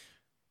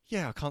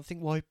 Yeah, I can't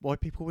think why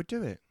people would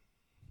do it.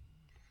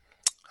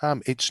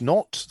 It's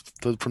not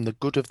from the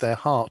good of their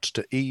heart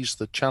to ease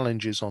the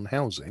challenges on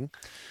housing.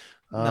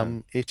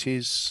 No. It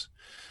is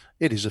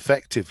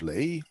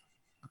effectively,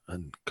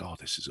 and God,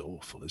 this is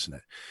awful, isn't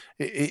it?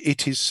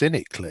 It is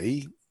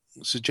cynically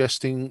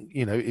suggesting,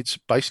 it's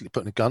basically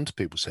putting a gun to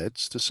people's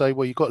heads to say,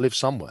 well, you've got to live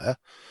somewhere,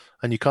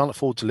 and you can't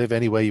afford to live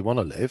anywhere you want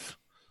to live.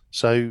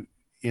 So,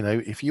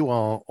 if you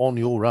are on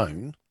your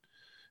own,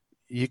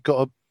 you've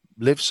got to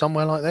live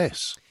somewhere like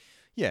this.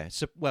 Yeah,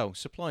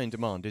 supply and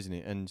demand, isn't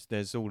it? And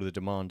there's all of the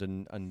demand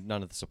and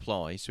none of the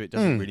supply, so it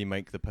doesn't really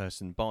make the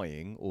person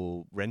buying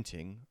or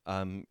renting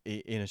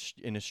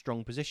in a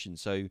strong position.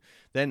 So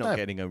they're not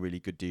getting a really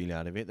good deal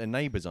out of it. Their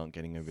neighbours aren't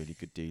getting a really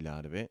good deal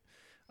out of it.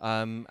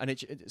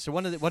 So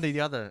one of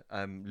the other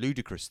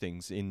ludicrous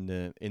things in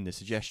the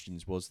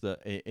suggestions was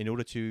that in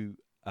order to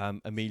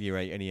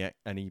ameliorate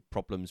any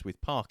problems with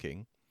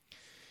parking,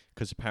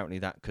 because apparently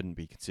that couldn't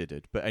be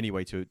considered. But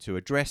anyway, to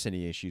address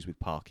any issues with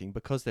parking,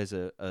 because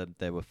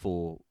there were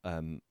four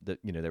there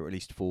were at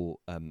least 4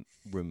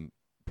 room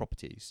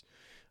properties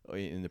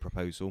in the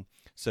proposal.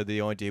 So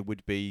the idea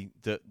would be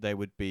that there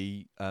would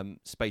be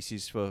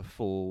spaces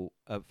for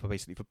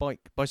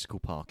bicycle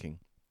parking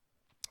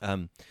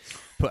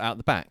put out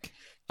the back.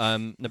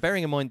 Now,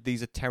 bearing in mind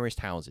these are terraced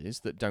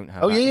houses that don't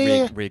have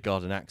rear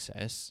garden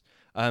access.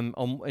 On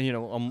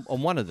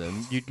one of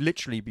them, you'd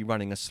literally be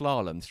running a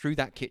slalom through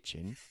that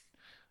kitchen,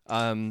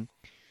 in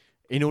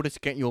order to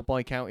get your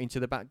bike out into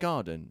the back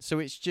garden. So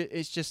it's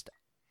just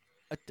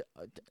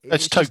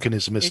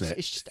tokenism, isn't it?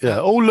 It's just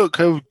look,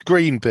 a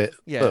green bit.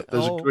 Yeah, look,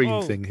 there's a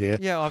green thing here.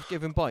 Yeah, I've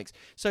given bikes.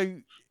 So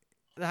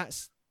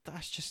that's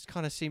just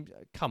kind of seemed.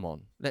 Come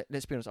on,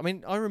 let's be honest. I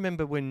mean, I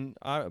remember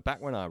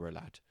back when I were a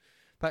lad,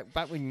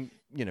 back when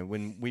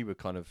when we were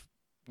kind of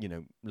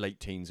late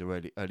teens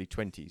or early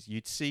 20s,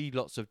 you'd see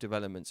lots of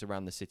developments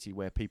around the city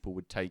where people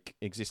would take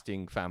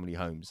existing family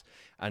homes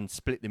and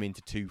split them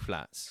into 2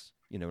 flats,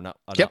 an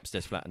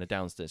upstairs flat and a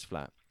downstairs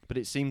flat. But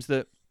it seems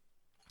that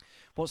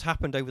what's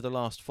happened over the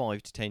last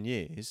 5 to 10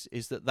 years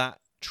is that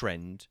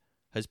trend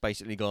has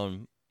basically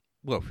gone,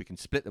 well, if we can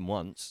split them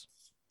once,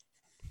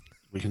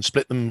 we can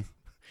split them.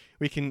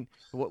 We can.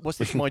 What's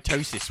this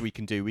mitosis we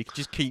can do? We could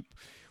just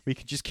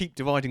keep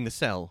dividing the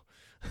cell.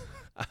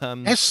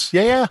 Yes,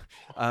 yeah.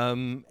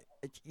 I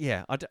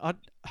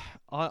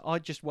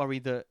just worry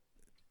that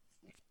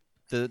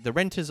the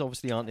renters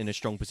obviously aren't in a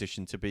strong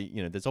position to be.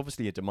 There's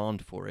obviously a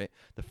demand for it.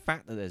 The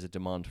fact that there's a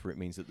demand for it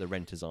means that the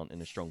renters aren't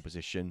in a strong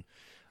position.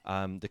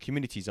 The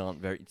communities aren't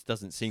very. It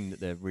doesn't seem that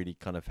they're really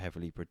kind of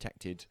heavily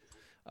protected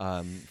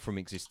from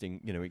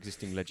existing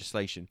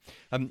legislation.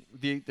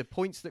 The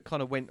points that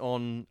kind of went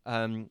on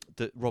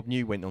that Rob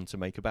New went on to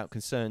make about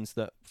concerns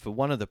that for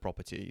one of the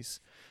properties,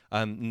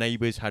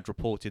 neighbours had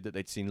reported that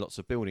they'd seen lots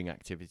of building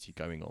activity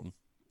going on.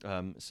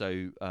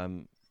 So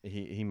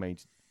he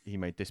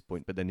made this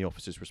point, but then the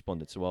officers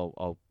responded. So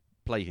I'll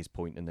play his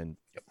point and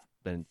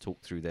then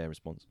talk through their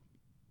response.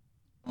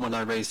 When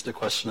I raised the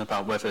question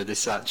about whether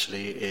this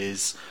actually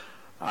is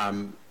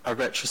a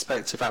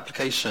retrospective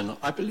application,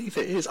 I believe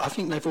it is. I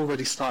think they've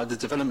already started the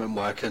development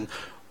work, and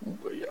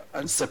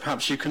so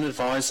perhaps you can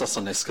advise us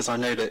on this, because I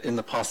know that in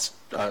the past,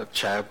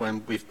 Chair,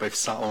 when we've both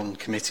sat on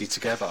committee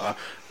together,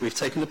 we've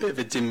taken a bit of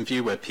a dim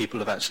view where people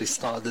have actually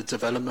started the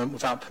development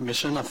without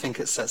permission. I think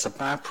it sets a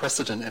bad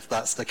precedent if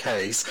that's the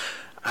case.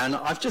 And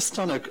I've just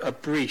done a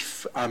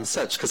brief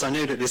search, because I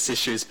know that this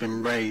issue has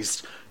been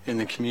raised in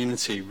the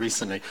community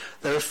recently.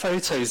 There are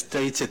photos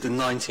dated the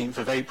 19th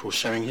of April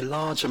showing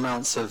large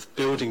amounts of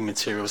building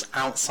materials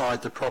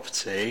outside the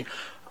property.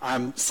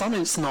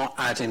 Something's not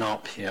adding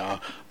up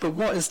here, but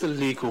what is the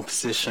legal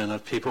position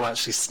of people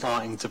actually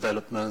starting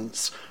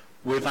developments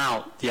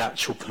without the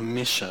actual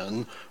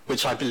permission,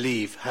 which I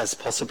believe has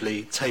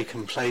possibly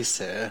taken place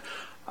here?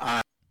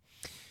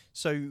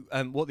 So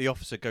what the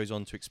officer goes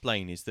on to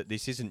explain is that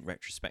this isn't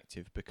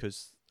retrospective,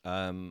 because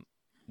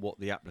what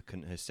the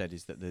applicant has said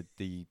is that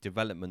the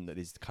development that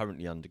is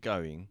currently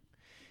undergoing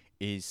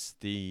is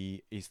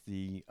the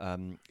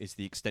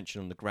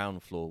extension on the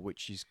ground floor,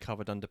 which is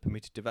covered under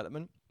permitted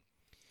development.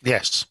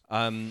 Yes.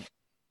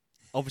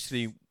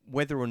 Obviously,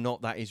 whether or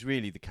not that is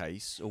really the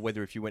case, or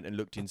whether if you went and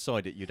looked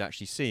inside it, you'd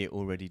actually see it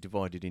already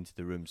divided into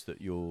the rooms that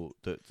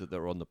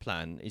are on the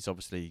plan, is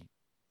obviously.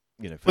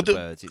 For the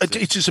birds,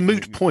 it is a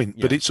moot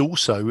point, but it's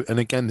also, and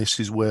again,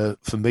 this is where,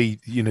 for me,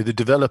 the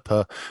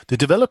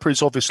developer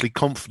is obviously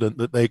confident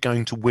that they're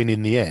going to win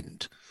in the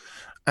end,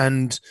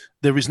 and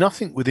there is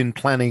nothing within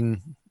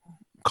planning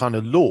kind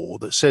of law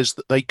that says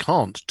that they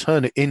can't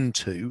turn it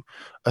into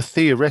a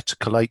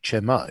theoretical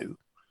HMO,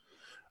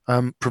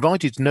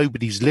 provided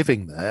nobody's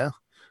living there.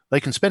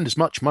 They can spend as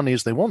much money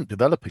as they want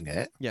developing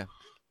it. Yeah.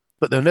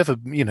 but they're never,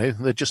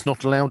 they're just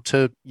not allowed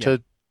to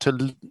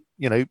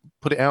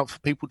put it out for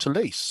people to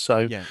lease.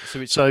 So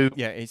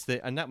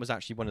and that was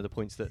actually one of the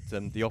points that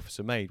the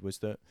officer made, was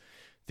that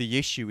the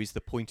issue is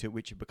the point at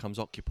which it becomes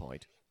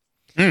occupied.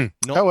 Absolutely.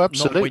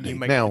 Not when you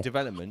make the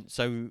development.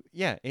 So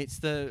it's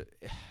the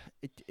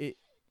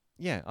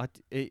I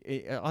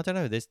don't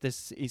know.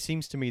 It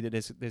seems to me that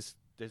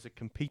there's a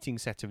competing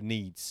set of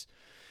needs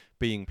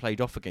being played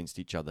off against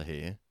each other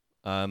here,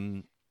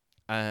 and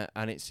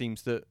it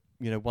seems that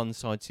one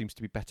side seems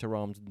to be better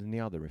armed than the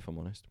other, if I'm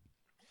honest.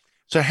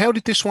 So how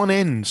did this one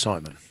end,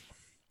 Simon?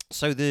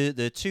 So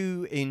the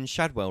two in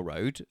Shadwell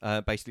Road,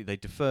 basically they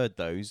deferred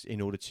those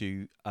in order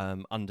to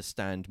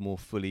understand more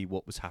fully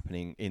what was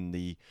happening in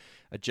the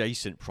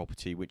adjacent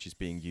property, which is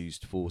being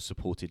used for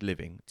supported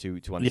living,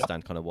 to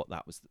understand kind of what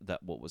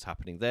was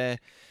happening there,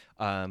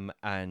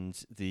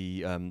 and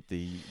the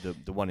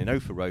one in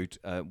Ophir Road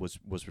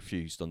was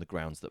refused on the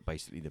grounds that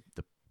basically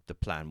the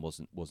plan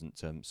wasn't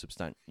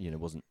substantial,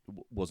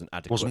 wasn't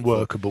adequate, wasn't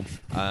workable.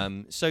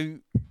 So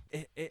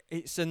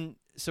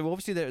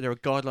obviously there are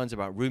guidelines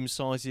about room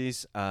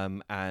sizes,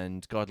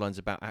 and guidelines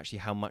about actually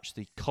how much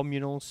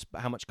communal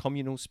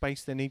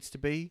space there needs to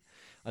be,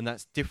 and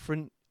that's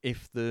different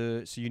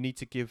so you need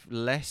to give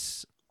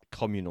less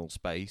communal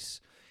space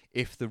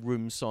if the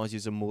room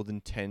sizes are more than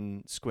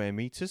 10 square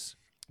meters,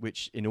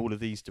 which in all of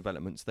these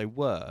developments they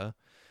were.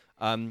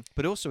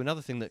 But also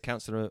another thing that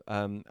Councillor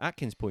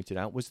Atkins pointed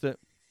out was that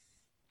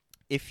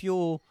if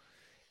your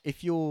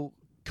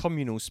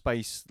communal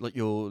space, like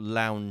your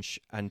lounge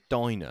and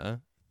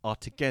diner, are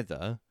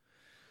together,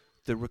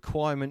 the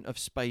requirement of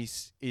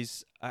space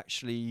is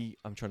actually,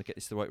 I'm trying to get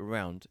this the right way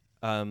around,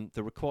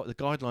 the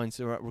guidelines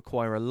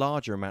require a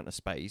larger amount of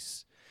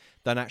space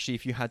than actually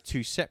if you had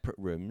two separate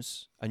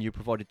rooms and you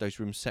provided those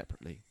rooms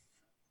separately.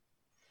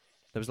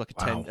 There was like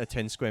a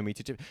 10 square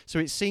meter. So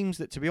it seems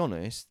that, to be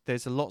honest,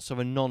 there's lots of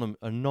anomalies,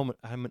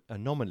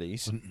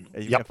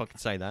 if I can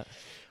say that,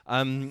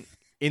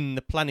 in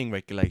the planning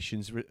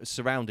regulations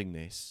surrounding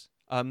this.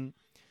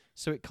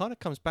 So it kind of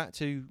comes back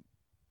to,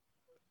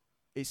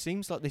 it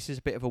seems like this is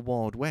a bit of a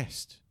Wild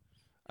West.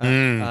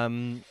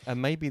 And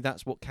maybe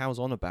that's what Cal's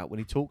on about when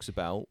he talks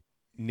about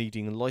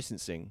needing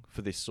licensing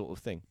for this sort of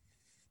thing.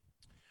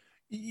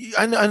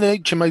 And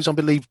HMOs, I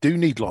believe, do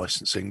need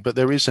licensing, but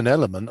there is an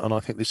element, and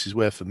I think this is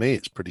where, for me,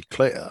 it's pretty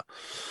clear.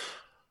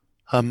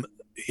 In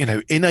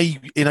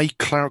a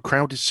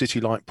crowded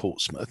city like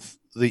Portsmouth,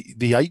 the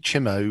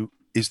HMO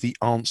is the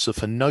answer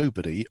for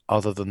nobody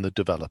other than the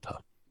developer.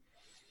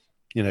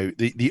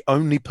 The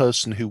only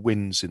person who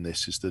wins in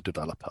this is the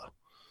developer.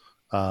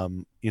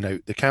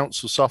 The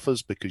council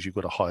suffers because you've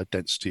got a higher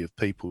density of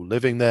people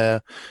living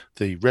there.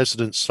 The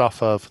residents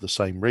suffer for the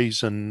same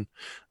reason.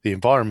 The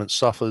environment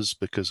suffers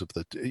because of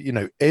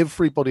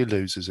everybody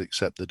loses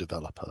except the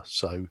developer.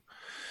 So,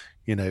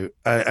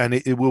 and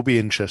it will be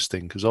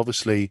interesting because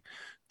obviously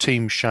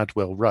Team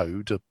Shadwell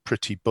Road are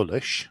pretty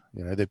bullish.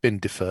 They've been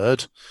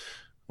deferred.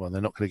 Well,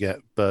 they're not going to get,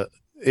 but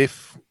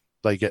if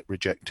they get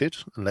rejected,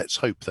 and let's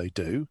hope they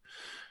do,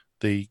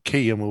 the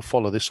key, and we'll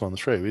follow this one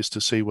through, is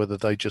to see whether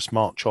they just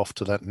march off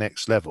to that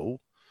next level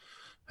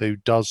who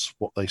does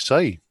what they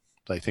say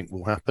they think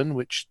will happen,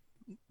 which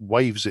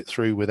waves it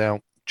through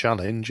without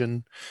challenge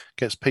and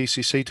gets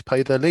PCC to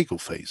pay their legal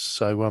fees.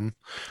 So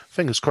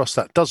fingers crossed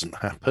that doesn't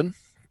happen,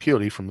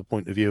 purely from the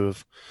point of view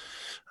of,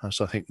 as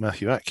I think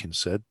Matthew Atkins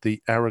said,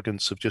 the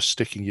arrogance of just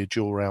sticking your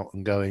jaw out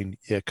and going,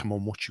 yeah, come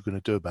on, what you going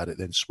to do about it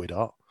then,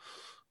 sweetheart,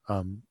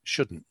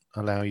 shouldn't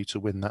allow you to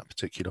win that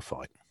particular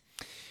fight.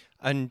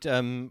 And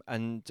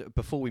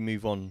before we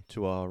move on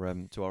to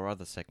our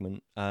other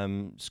segment,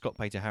 Scott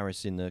Pater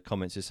Harris in the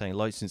comments is saying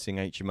licensing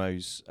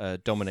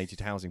HMOs dominated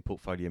housing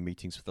portfolio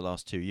meetings for the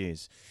last 2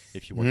 years.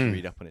 If you want to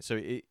read up on it,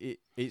 so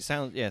it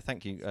sounds,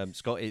 thank you,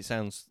 Scott. It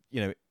sounds,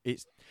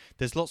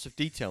 there's lots of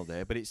detail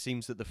there, but it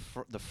seems that the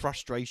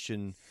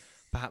frustration,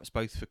 perhaps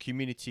both for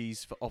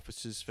communities, for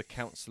officers, for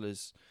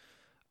councillors,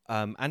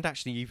 and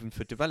actually even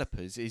for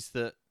developers, is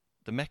that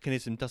the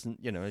mechanism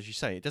doesn't, as you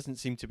say, it doesn't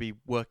seem to be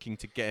working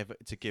to give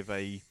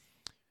a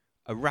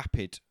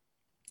rapid,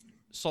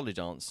 solid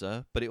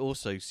answer, but it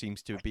also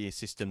seems to be a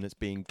system that's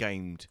being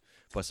gamed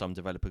by some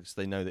developers.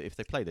 They know that if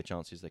they play their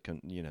chances, they can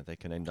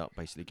end up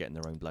basically getting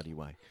their own bloody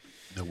way.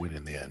 They'll win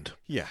in the end.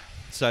 Yeah.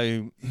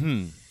 So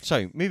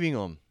moving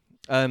on.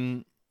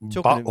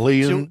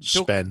 Batley and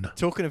Spen.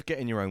 Talking of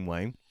getting your own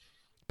way,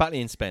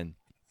 Batley and Spen.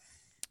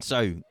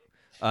 So,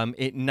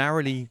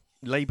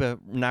 Labour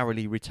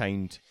narrowly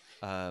retains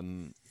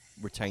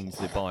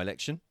the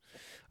by-election,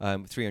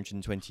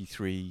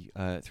 323,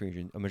 a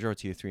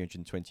majority of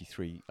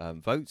 323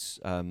 votes.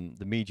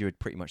 The media had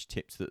pretty much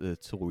tipped that the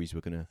Tories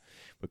were going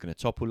to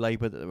topple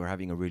Labour, that they were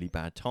having a really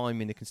bad time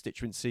in the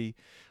constituency.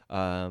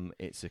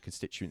 It's a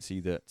constituency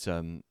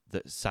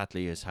that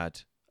sadly has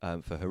had,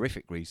 for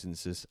horrific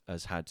reasons,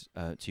 has had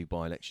two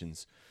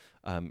by-elections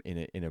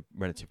in a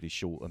relatively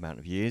short amount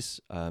of years.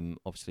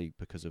 Obviously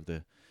because of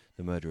the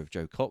murder of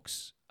Joe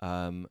Cox,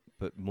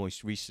 but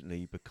most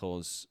recently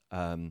because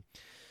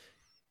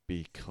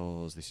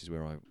this is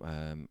where I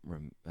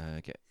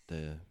get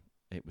the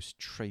it was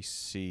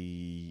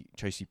Tracy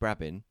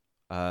Brabin,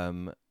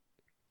 won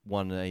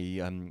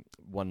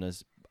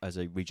as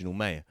a regional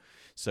mayor.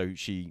 So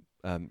she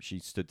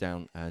stood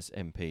down as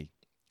MP.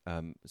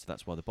 So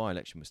that's why the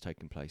by-election was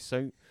taking place.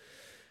 So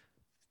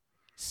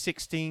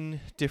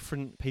 16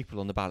 different people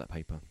on the ballot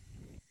paper.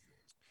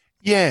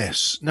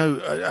 Yes, no,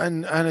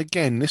 and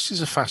again, this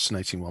is a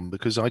fascinating one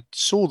because I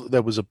saw that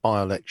there was a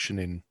by-election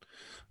in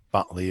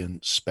Batley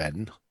and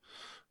Spen,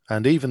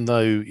 and even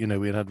though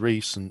we had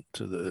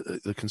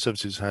the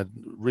Conservatives had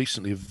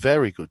recently a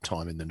very good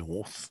time in the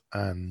north,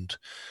 and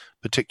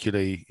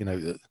particularly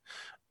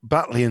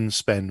Batley and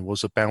Spen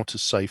was about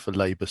as safe a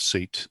Labour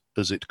seat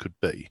as it could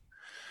be.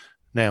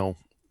 Now,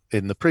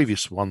 in the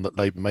previous one that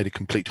Labour made a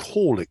complete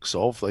Horlicks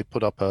of, they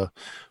put up a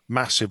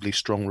massively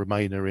strong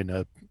Remainer in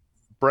a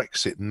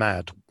Brexit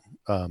mad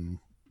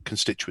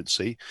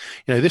constituency.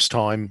 This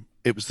time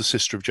it was the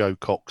sister of Joe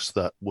Cox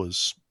that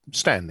was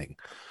standing,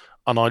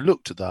 and I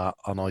looked at that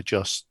and I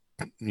just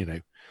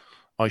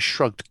I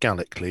shrugged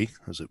Gallically,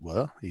 as it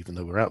were, even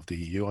though we're out of the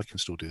EU. I can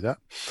still do that,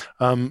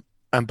 and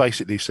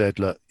basically said,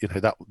 look,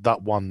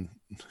 that one,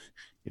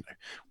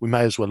 we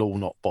may as well all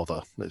not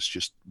bother, let's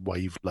just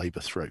wave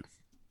Labour through.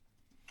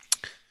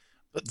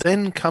 But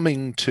then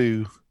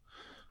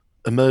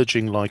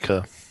emerging like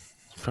a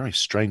very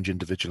strange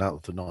individual out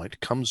of the night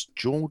comes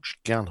George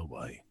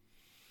Galloway.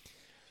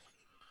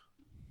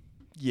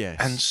 Yes.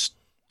 And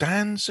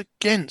stands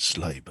against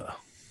Labour.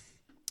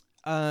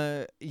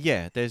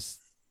 There's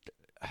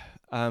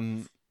I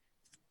mean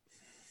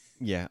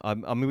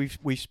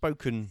we've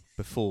spoken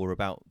before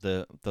about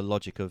the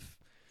logic of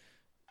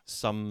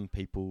some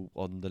people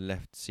on the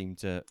left seem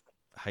to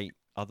hate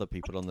other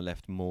people on the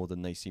left more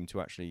than they seem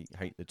to actually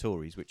hate the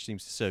Tories, which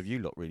seems to serve you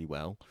lot really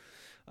well.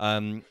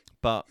 Him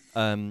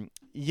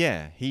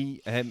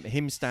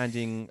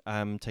standing,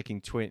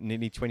 taking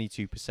nearly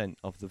 22%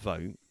 of the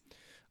vote,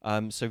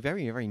 so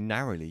very, very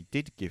narrowly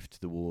did gift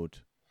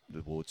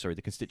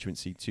the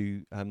constituency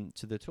to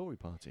the Tory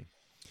party.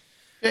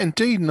 Yeah,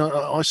 indeed. And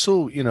I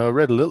saw, I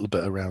read a little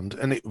bit around,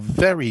 and it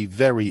very,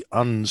 very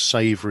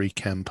unsavoury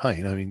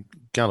campaign. I mean,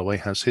 Galloway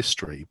has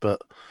history,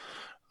 but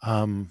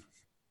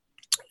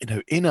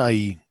in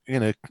a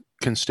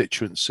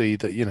constituency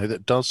that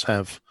that does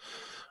have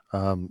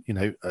a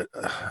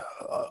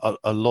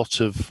lot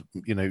of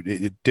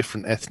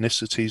different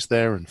ethnicities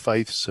there and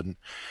faiths, and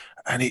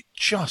it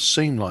just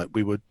seemed like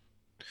we were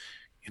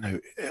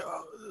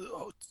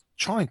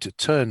trying to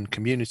turn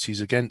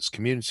communities against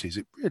communities.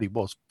 It really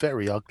was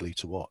very ugly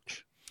to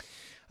watch.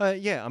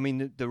 I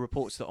mean, the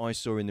reports that I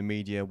saw in the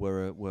media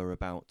were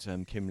about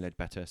Kim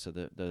Ledbetter, so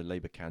the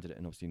Labour candidate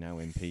and obviously now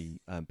MP,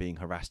 being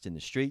harassed in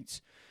the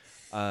streets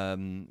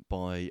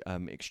by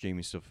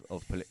extremists of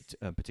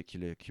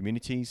particular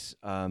communities,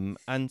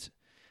 and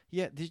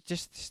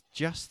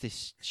just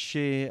this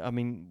sheer. I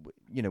mean,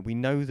 we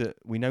know that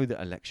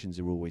elections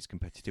are always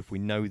competitive. We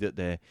know that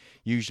they're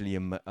usually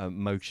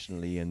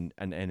emotionally and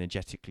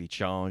energetically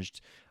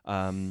charged.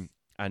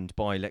 And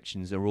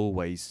by-elections are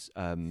always,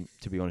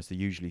 to be honest, they're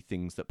usually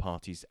things that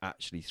parties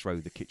actually throw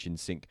the kitchen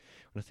sink.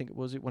 And I think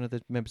was it one of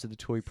the members of the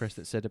Tory press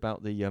that said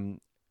about the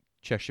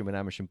Cheshire and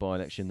Amersham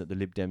by-election that the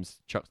Lib Dems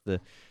chucked the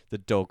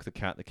dog, the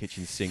cat, the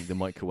kitchen sink, the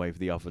microwave,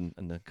 the oven,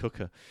 and the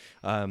cooker,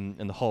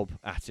 and the hob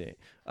at it.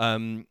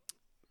 You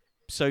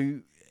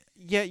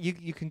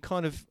can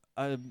kind of.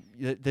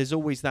 There's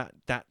always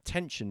that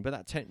tension,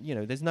 but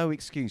there's no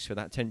excuse for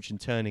that tension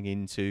turning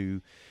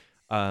into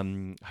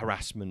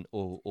harassment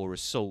or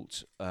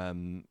assault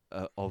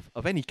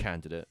of any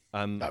candidate.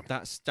 No.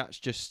 That's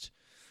just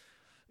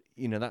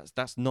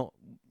that's not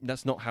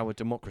how a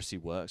democracy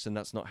works, and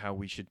that's not how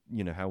we should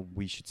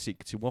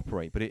seek to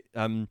operate. But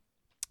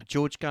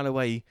George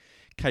Galloway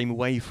came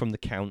away from the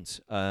count,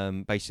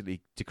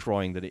 basically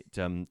decrying that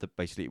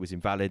it was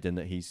invalid, and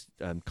that he's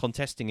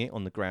contesting it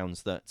on the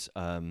grounds that.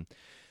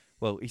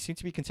 He seemed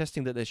to be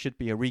contesting that there should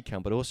be a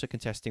recount, but also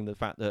contesting the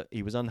fact that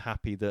he was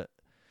unhappy that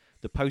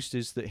the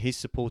posters that his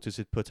supporters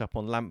had put up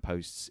on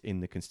lampposts in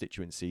the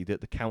constituency,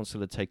 that the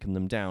council had taken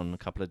them down a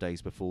couple of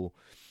days before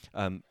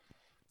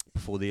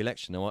the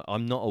election. Now,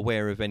 I'm not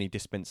aware of any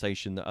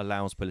dispensation that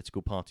allows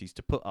political parties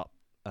to put up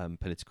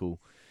political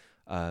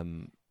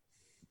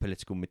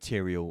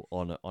material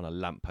on a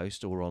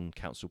lamppost or on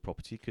council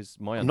property, because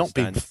my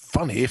understanding... Not being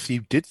funny, if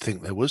you did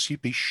think there was,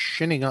 you'd be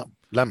shinning up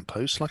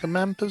lampposts like a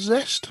man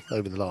possessed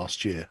over the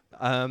last year.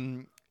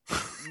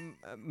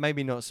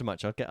 Maybe not so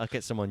much. I'll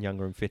get someone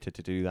younger and fitter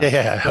to do that.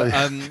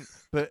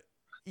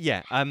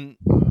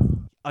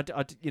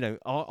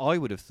 I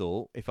would have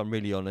thought, if I'm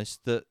really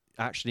honest, that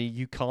actually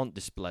you can't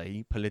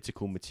display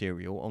political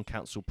material on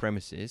council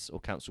premises or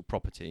council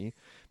property,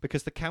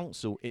 because the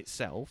council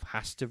itself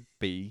has to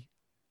be,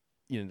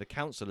 the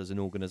council as an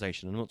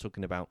organisation. I'm not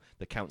talking about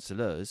the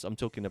councillors. I'm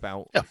talking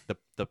about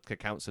the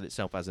council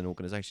itself as an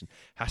organisation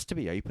has to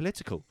be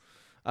apolitical.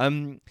 I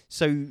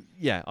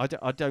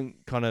don't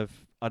kind of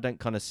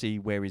kind of see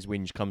where his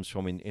whinge comes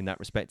from in that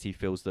respect. He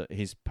feels that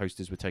his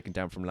posters were taken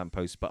down from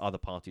lampposts, but other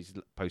parties'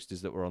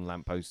 posters that were on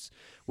lampposts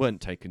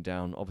weren't taken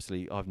down.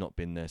 Obviously, I've not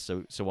been there,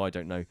 so I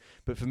don't know.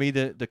 But for me,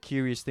 the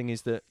curious thing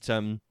is that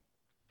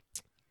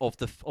of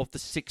the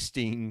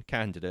 16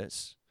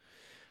 candidates,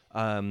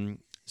 the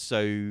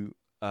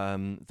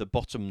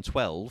bottom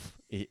 12,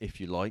 if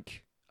you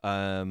like,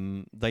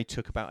 they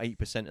took about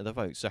 8% of the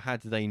vote. So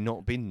had they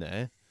not been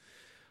there,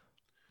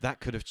 that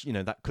could have,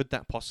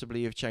 that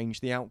possibly have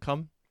changed the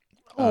outcome?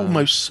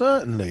 Almost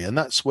certainly. And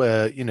that's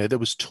where, there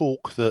was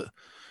talk that,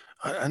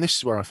 and this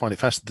is where I find it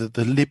fascinating, that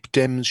the Lib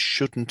Dems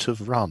shouldn't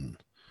have run.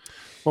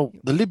 Well,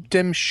 the Lib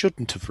Dems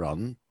shouldn't have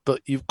run, but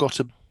you've got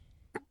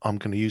I'm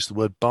going to use the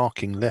word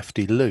barking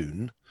lefty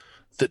loon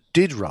that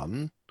did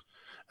run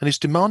and is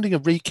demanding a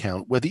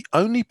recount where the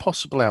only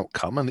possible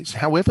outcome, and it's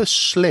however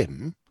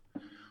slim,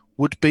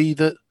 would be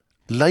that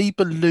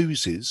Labour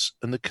loses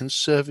and the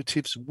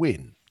Conservatives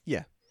win.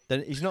 Yeah.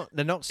 Then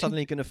they're not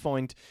suddenly going to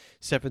find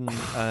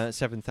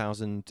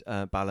 7,000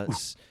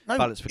 ballots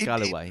for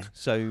Galloway.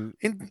 So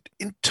in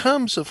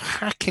terms of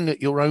hacking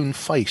at your own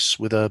face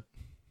with a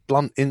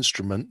blunt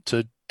instrument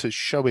to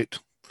show it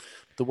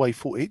the way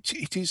forward,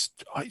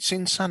 it's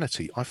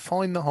insanity. I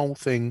find the whole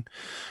thing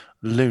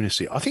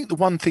lunacy. I think the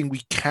one thing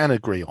we can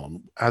agree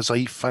on as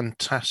a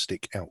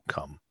fantastic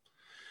outcome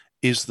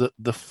is that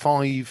the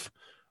 5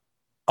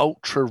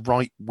 ultra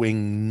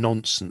right-wing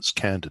nonsense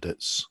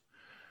candidates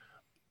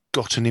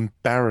got an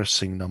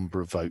embarrassing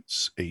number of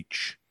votes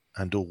each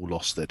and all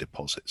lost their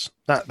deposits.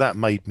 That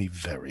made me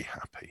very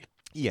happy.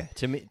 Yeah,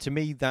 to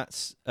me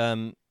that's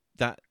that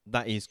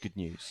is good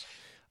news.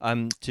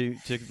 To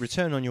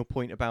return on your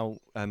point about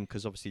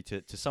because obviously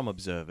to some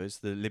observers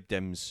the Lib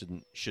Dems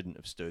shouldn't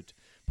have stood,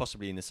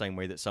 possibly in the same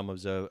way that some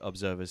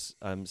observers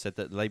said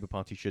that the Labour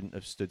Party shouldn't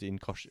have stood in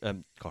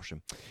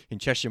Cosham, in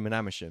Chesham and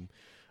Amersham.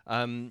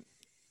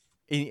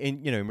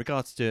 In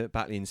regards to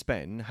Batley and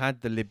Spen, had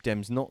the Lib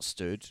Dems not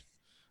stood,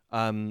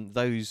 and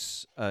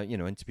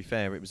to be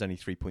fair, it was only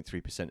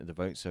 3.3% of the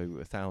vote, so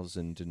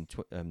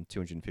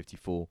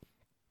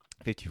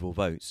 1,254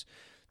 votes.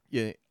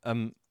 Yeah,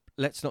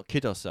 let's not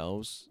kid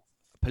ourselves.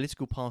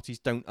 Political parties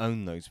don't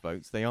own those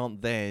votes. They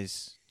aren't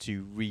theirs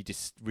to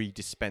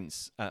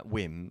redispense at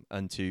whim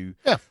and to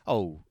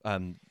we'll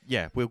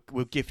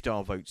gift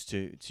our votes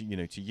to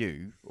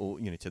you or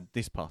to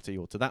this party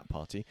or to that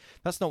party.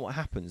 That's not what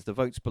happens. The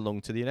votes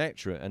belong to the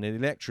electorate, and the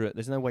electorate.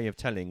 There's no way of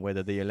telling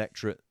whether the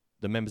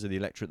members of the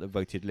electorate that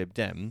voted Lib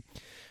Dem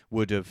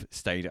would have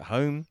stayed at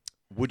home,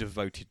 would have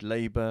voted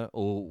Labour,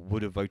 or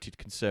would have voted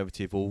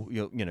Conservative, or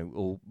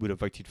or would have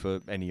voted for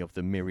any of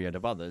the myriad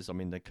of others. I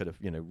mean, they could have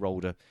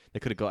they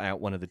could have got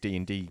out one of the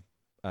D&D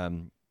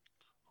dice,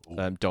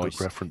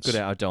 got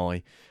out a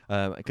die.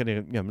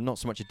 Not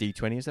so much a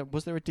D20.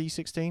 Was there a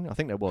D16? I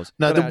think there was.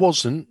 No, there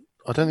wasn't.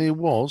 I don't think it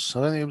was.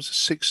 I don't think it was a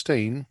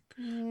 16.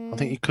 I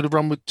think you could have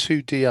run with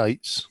 2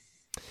 D8s.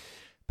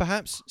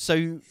 Perhaps.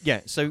 So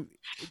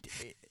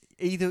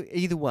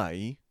either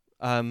way.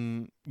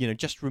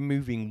 Just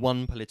removing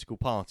one political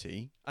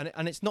party,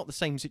 and it's not the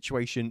same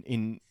situation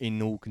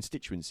in all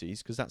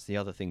constituencies, because that's the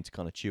other thing to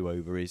kind of chew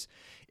over is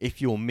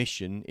if your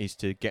mission is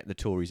to get the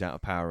Tories out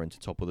of power and to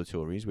topple the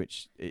Tories,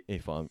 which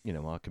if I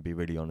can be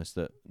really honest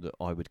that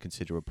I would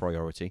consider a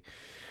priority,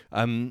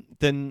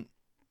 then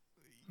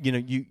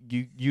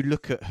you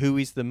look at who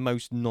is the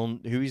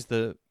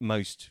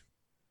most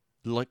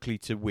likely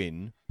to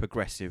win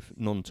progressive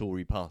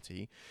non-Tory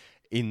party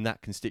in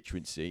that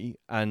constituency,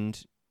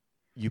 and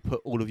you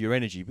put all of your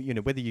energy, but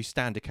whether you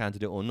stand a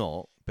candidate or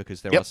not,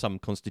 because there are some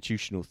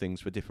constitutional things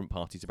for different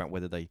parties about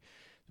whether they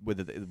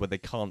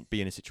can't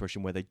be in a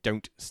situation where they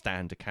don't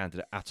stand a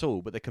candidate at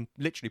all, but they can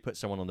literally put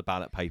someone on the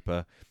ballot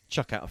paper,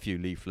 chuck out a few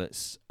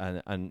leaflets,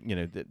 and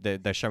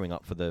they're showing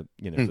up for the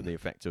for the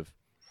effect of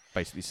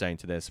basically saying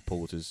to their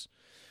supporters,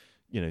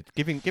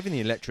 giving the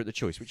electorate the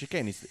choice, which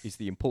again is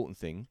the important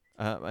thing.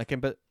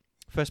 But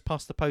first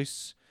past the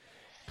post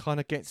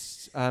kind of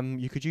gets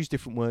you could use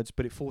different words,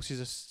 but it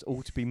forces us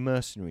all to be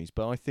mercenaries.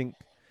 But I think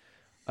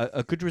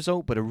a good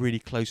result, but a really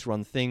close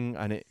run thing,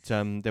 and it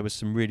there was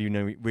some really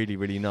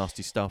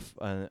nasty stuff,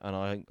 and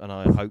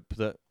I hope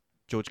that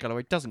George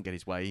Galloway doesn't get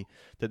his way,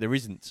 that there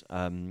isn't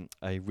a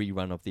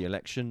rerun of the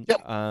election,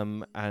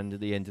 and at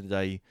the end of the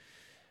day.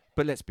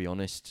 But let's be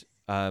honest,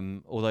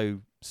 although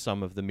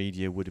some of the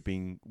media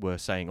were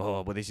saying,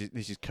 oh well, this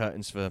is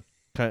curtains for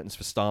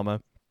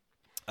Starmer.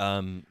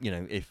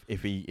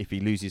 If he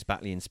loses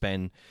Batley and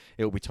Spen,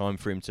 it will be time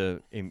for him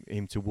to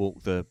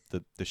walk the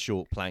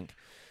short plank.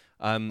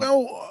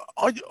 Well,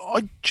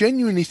 I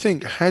genuinely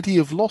think had he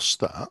have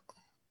lost that,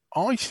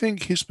 I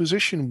think his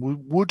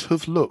position would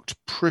have looked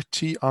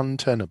pretty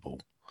untenable,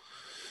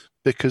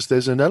 because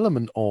there's an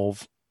element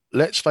of,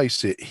 let's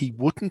face it, he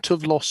wouldn't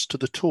have lost to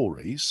the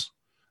Tories,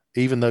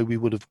 even though we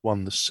would have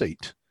won the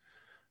seat.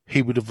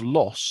 He would have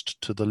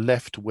lost to the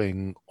left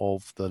wing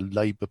of the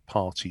Labour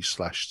Party /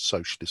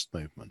 Socialist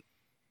movement.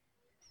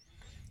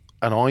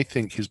 And I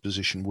think his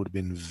position would have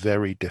been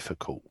very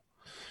difficult.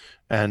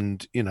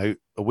 And, a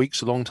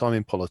week's a long time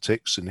in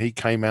politics, and he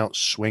came out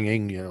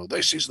swinging,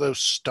 this is the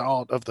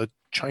start of the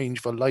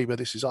change for Labour.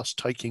 This is us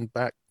taking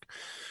back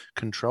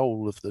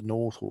control of the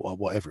North, or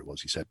whatever it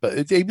was he said.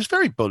 But he was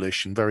very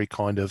bullish and very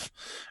kind of,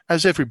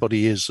 as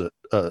everybody is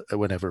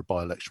whenever a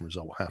by-election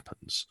result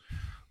happens.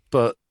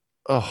 But,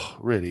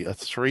 really, a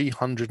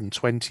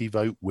 320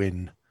 vote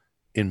win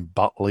in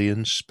Batley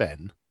and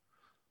Spen.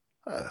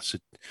 I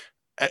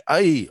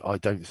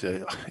don't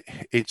think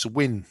it's a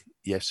win.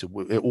 Yes, it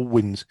all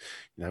wins.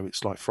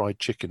 It's like fried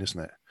chicken, isn't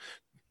it?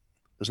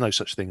 There's no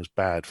such thing as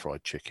bad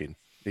fried chicken.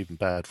 Even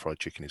bad fried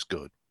chicken is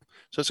good.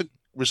 So it's a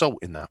result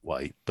in that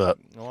way. But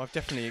I've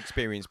definitely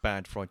experienced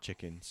bad fried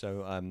chicken.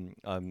 So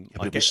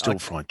but it was still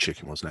fried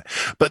chicken, wasn't it?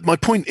 But my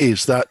point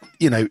is that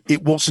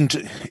it wasn't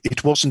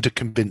a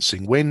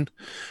convincing win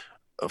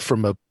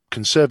from a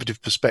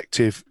Conservative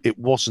perspective. It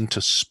wasn't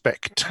a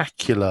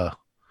spectacular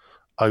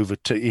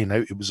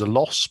it was a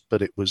loss,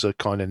 but it was a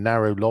kind of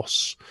narrow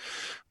loss.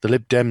 The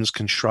Lib Dems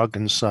can shrug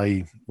and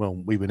say, well,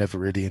 we were never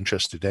really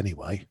interested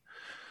anyway.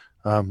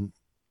 And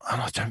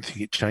I don't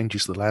think it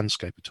changes the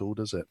landscape at all,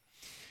 does it?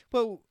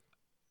 Well,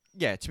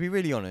 yeah, to be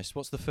really honest,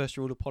 what's the first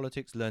rule of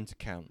politics? Learn to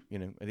count.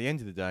 At the end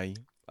of the day,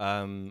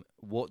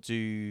 what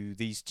do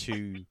these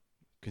two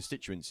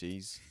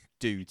constituencies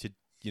do to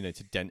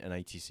dent an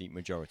 80-seat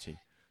majority?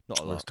 Not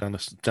a lot.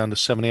 It's down to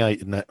 78,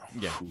 isn't it?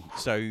 Yeah.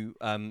 So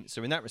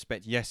in that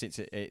respect, yes,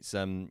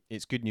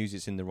 it's good news.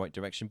 It's in the right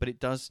direction, but it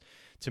does,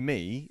 to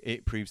me,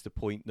 it proves the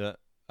point that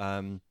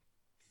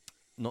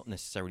not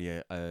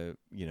necessarily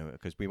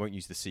because we won't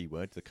use the C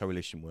word, the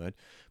coalition word,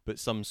 but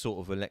some sort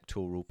of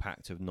electoral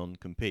pact of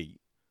non-compete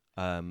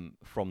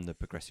from the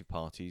progressive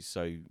parties.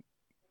 So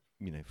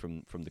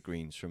from the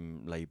Greens,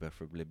 from Labour,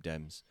 from Lib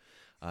Dems,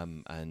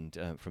 and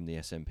from the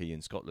SNP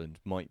in Scotland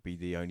might be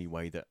the only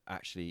way that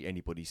actually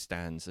anybody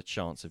stands a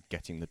chance of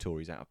getting the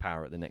Tories out of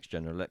power at the next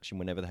general election,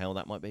 whenever the hell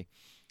that might be.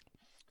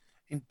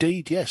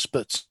 Indeed, yes,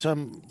 but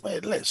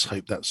let's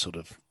hope that sort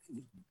of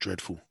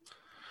dreadful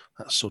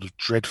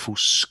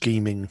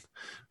scheming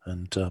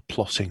and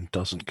plotting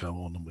doesn't go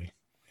on, and we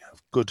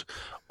have good,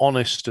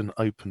 honest and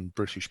open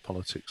British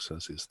politics,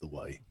 as is the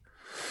way.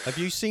 Have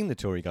you seen the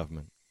Tory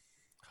government?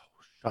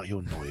 Shut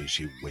your noise,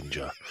 you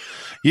whinger.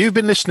 You've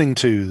been listening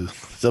to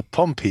the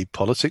Pompey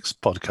Politics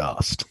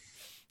Podcast.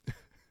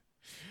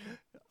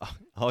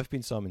 I've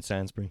been Simon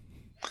Sainsbury.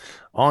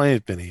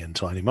 I've been Ian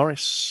Tiny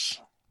Morris.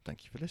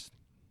 Thank you for listening.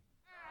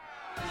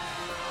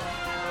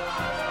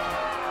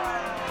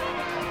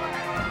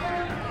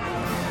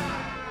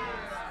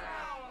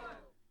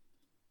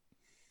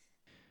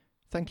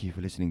 Thank you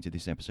for listening to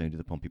this episode of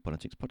the Pompey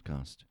Politics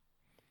Podcast.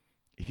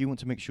 If you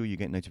want to make sure you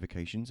get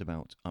notifications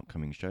about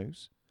upcoming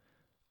shows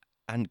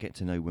and get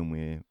to know when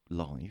we're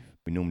live,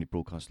 we normally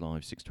broadcast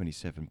live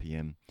 6:27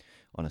 p.m.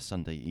 on a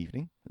Sunday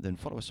evening, then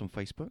follow us on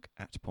Facebook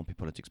at Pompey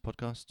Politics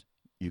Podcast.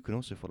 You can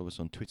also follow us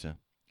on Twitter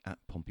at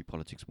Pompey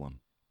Politics 1.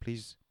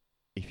 Please,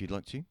 if you'd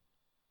like to,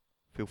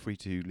 feel free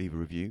to leave a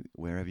review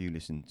wherever you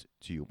listen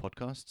to your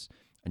podcasts,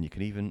 and you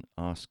can even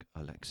ask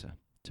Alexa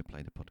to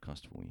play the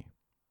podcast for you.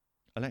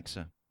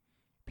 Alexa,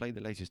 play the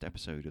latest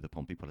episode of the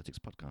Pompey Politics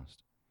Podcast.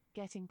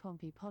 Getting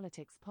Pompey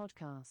Politics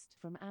Podcast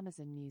from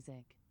Amazon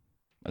Music.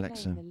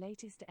 Alexa, Playing the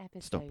latest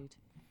episode. stop.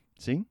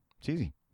 See? It's easy.